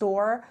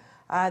Store.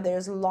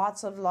 There's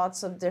lots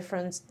of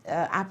different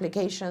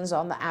applications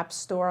on the App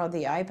Store on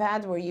the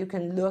iPad where you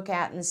can look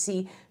at and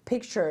see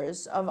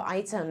pictures of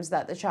items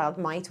that the child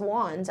might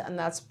want, and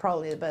that's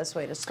probably the best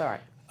way to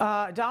start.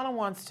 Donna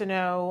wants to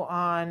know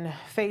on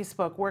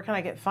Facebook, where can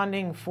I get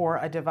funding for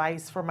a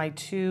device for my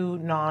 2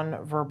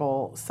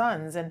 nonverbal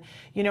sons? And,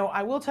 you know,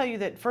 I will tell you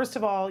that, first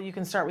of all, you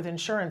can start with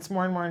insurance.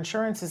 More and more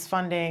insurance is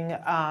funding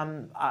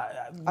Ogg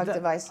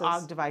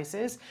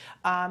devices.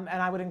 And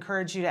I would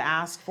encourage you to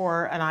ask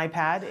for an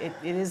iPad. It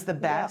is the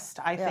best,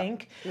 I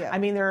think. Yeah. I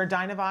mean, there are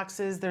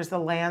Dynavoxes, there's the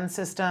LAN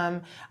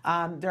system.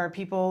 There are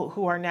people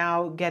who are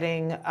now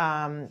getting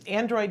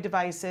Android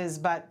devices,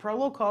 but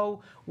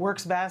Proloquo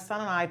works best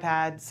on an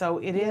iPad. So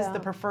it is the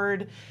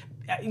preferred.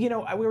 You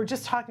know, we were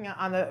just talking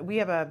we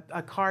have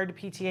a CARD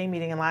PTA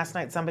meeting, and last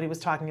night somebody was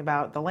talking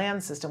about the LAN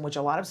system, which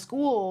a lot of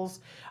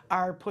schools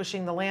are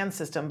pushing the LAN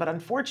system, but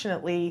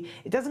unfortunately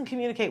it doesn't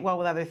communicate well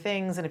with other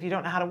things, and if you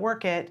don't know how to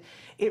work it,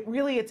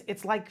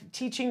 it's like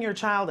teaching your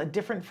child a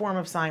different form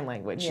of sign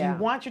language. You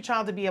want your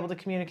child to be able to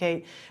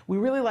communicate. We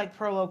really like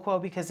Proloquo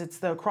because it's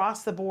the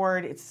across the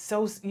board, it's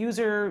so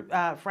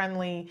user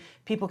friendly,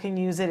 people can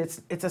use it.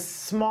 It's a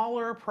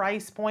smaller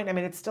price point. I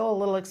mean, it's still a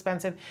little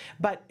expensive,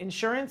 but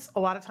insurance a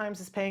lot of times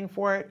is paying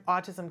for it.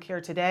 Autism Care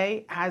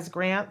Today has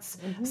grants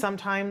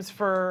sometimes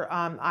for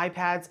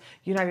iPads.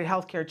 United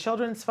Healthcare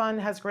Children's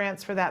Fund has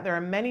grants for that. There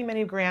are many,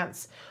 many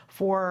grants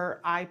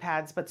for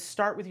iPads, but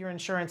start with your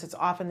insurance. It's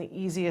often the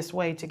easiest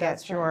way to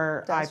get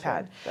your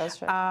iPad.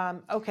 That's right.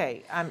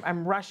 Okay,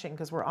 I'm rushing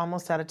because we're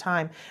almost out of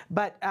time.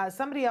 But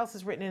somebody else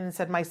has written in and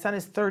said, my son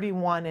is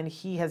 31 and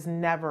he has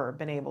never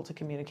been able to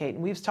communicate.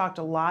 And we've talked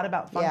a lot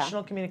about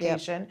functional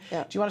communication.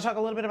 Do you want to talk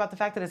a little bit about the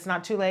fact that it's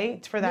not too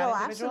late for that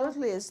individual? No,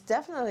 absolutely. It's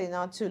definitely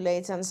not too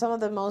late. And some of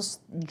the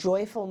most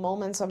joyful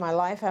moments of my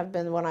life have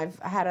been when I've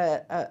had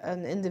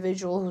an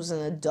individual who's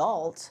an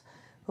adult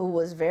who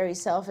was very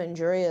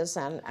self-injurious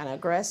and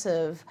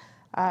aggressive,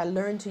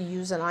 learn to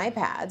use an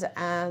iPad,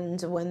 and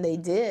when they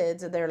did,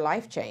 their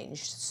life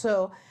changed.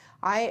 So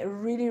I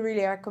really,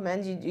 really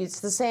recommend you. It's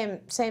the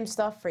same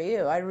stuff for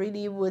you. I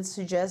really would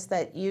suggest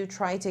that you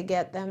try to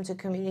get them to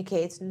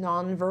communicate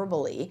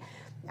non-verbally.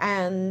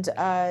 And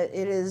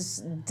it is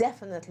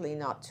definitely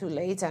not too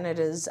late, and it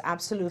is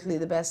absolutely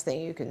the best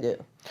thing you can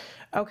do.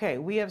 Okay,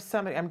 we have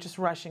somebody, I'm just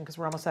rushing because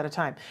we're almost out of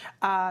time.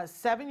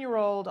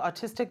 7-year-old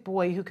autistic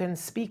boy who can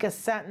speak a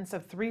sentence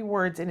of 3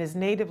 words in his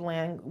native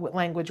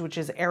language, which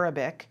is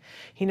Arabic.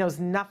 He knows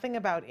nothing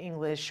about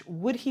English.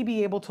 Would he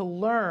be able to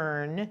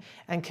learn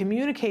and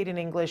communicate in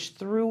English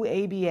through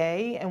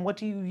ABA? And what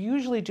do you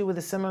usually do with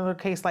a similar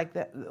case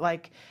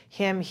like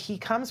him? He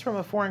comes from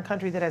a foreign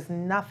country that has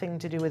nothing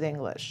to do with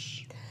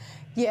English.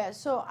 Yeah,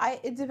 so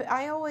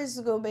I always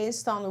go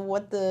based on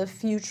what the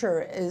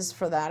future is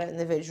for that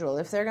individual.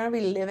 If they're going to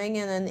be living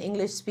in an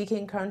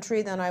English-speaking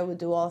country, then I would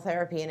do all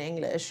therapy in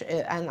English,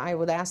 and I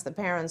would ask the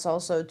parents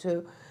also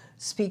to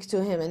speak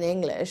to him in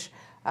English.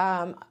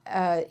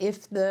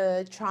 If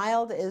the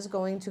child is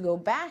going to go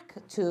back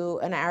to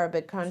an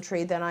Arabic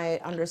country, then I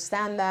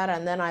understand that,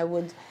 and then I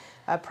would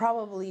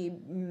probably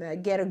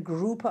get a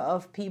group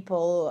of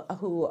people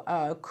who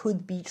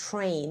could be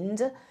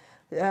trained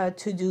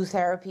to do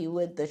therapy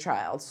with the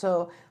child.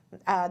 So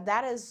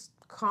that is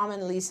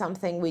commonly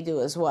something we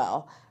do as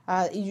well.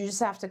 You just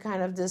have to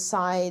kind of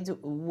decide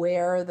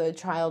where the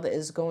child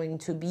is going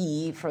to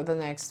be for the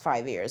next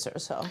 5 years or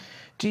so.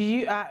 Do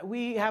you?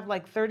 We have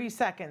like 30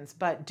 seconds,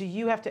 but do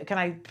you have to? Can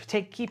I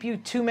keep you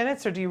 2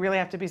 minutes, or do you really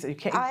have to be? You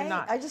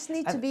cannot. I just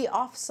need to be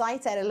off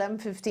site at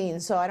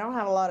 11:15, so I don't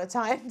have a lot of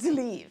time to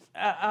leave.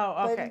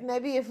 Okay. But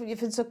maybe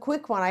if it's a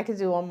quick one, I could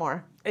do one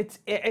more.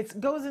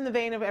 It goes in the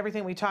vein of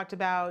everything we talked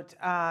about.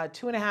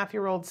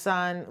 2.5-year-old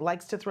son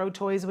likes to throw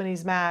toys when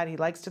he's mad. He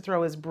likes to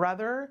throw his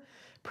brother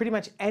pretty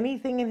much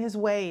anything in his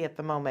way at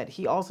the moment.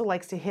 He also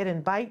likes to hit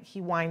and bite.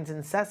 He whines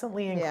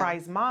incessantly and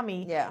cries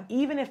mommy,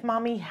 even if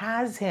mommy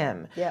has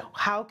him.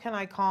 How can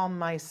I calm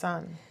my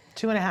son?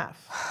 2.5.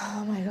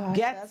 Oh my gosh.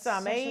 Get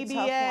some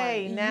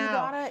ABA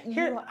now.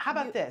 How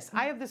about this?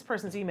 I have this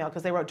person's email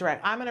because they wrote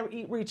direct. I'm going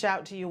to reach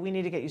out to you. We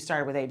need to get you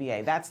started with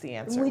ABA. That's the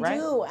answer, right? We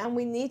do, and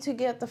we need to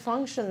get the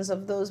functions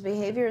of those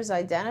behaviors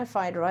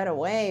identified right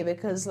away,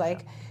 because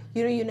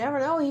you never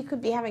know, he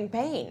could be having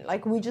pain.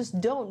 Like, we just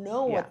don't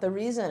know what the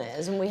reason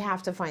is, and we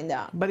have to find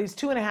out. But he's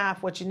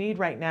 2.5. What you need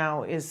right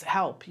now is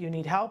help. You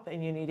need help,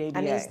 and you need ABA.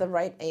 And he's the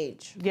right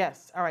age.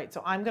 Yes. All right.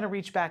 So I'm going to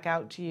reach back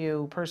out to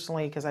you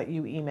personally because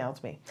you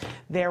emailed me.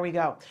 There we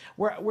go.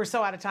 We're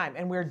so out of time,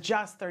 and we're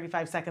just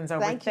 35 seconds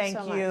over. Thank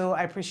you.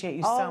 I appreciate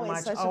you so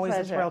much. Always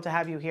a thrill to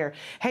have you here.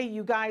 Hey,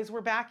 you guys,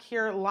 we're back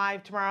here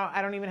live tomorrow.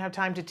 I don't even have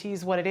time to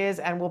tease what it is,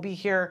 and we'll be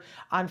here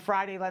on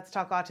Friday. Let's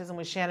Talk Autism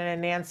with Shannon and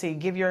Nancy.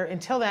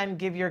 Until then,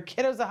 give your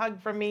kiddos a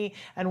hug from me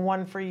and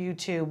one for you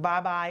too.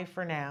 Bye-bye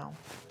for now.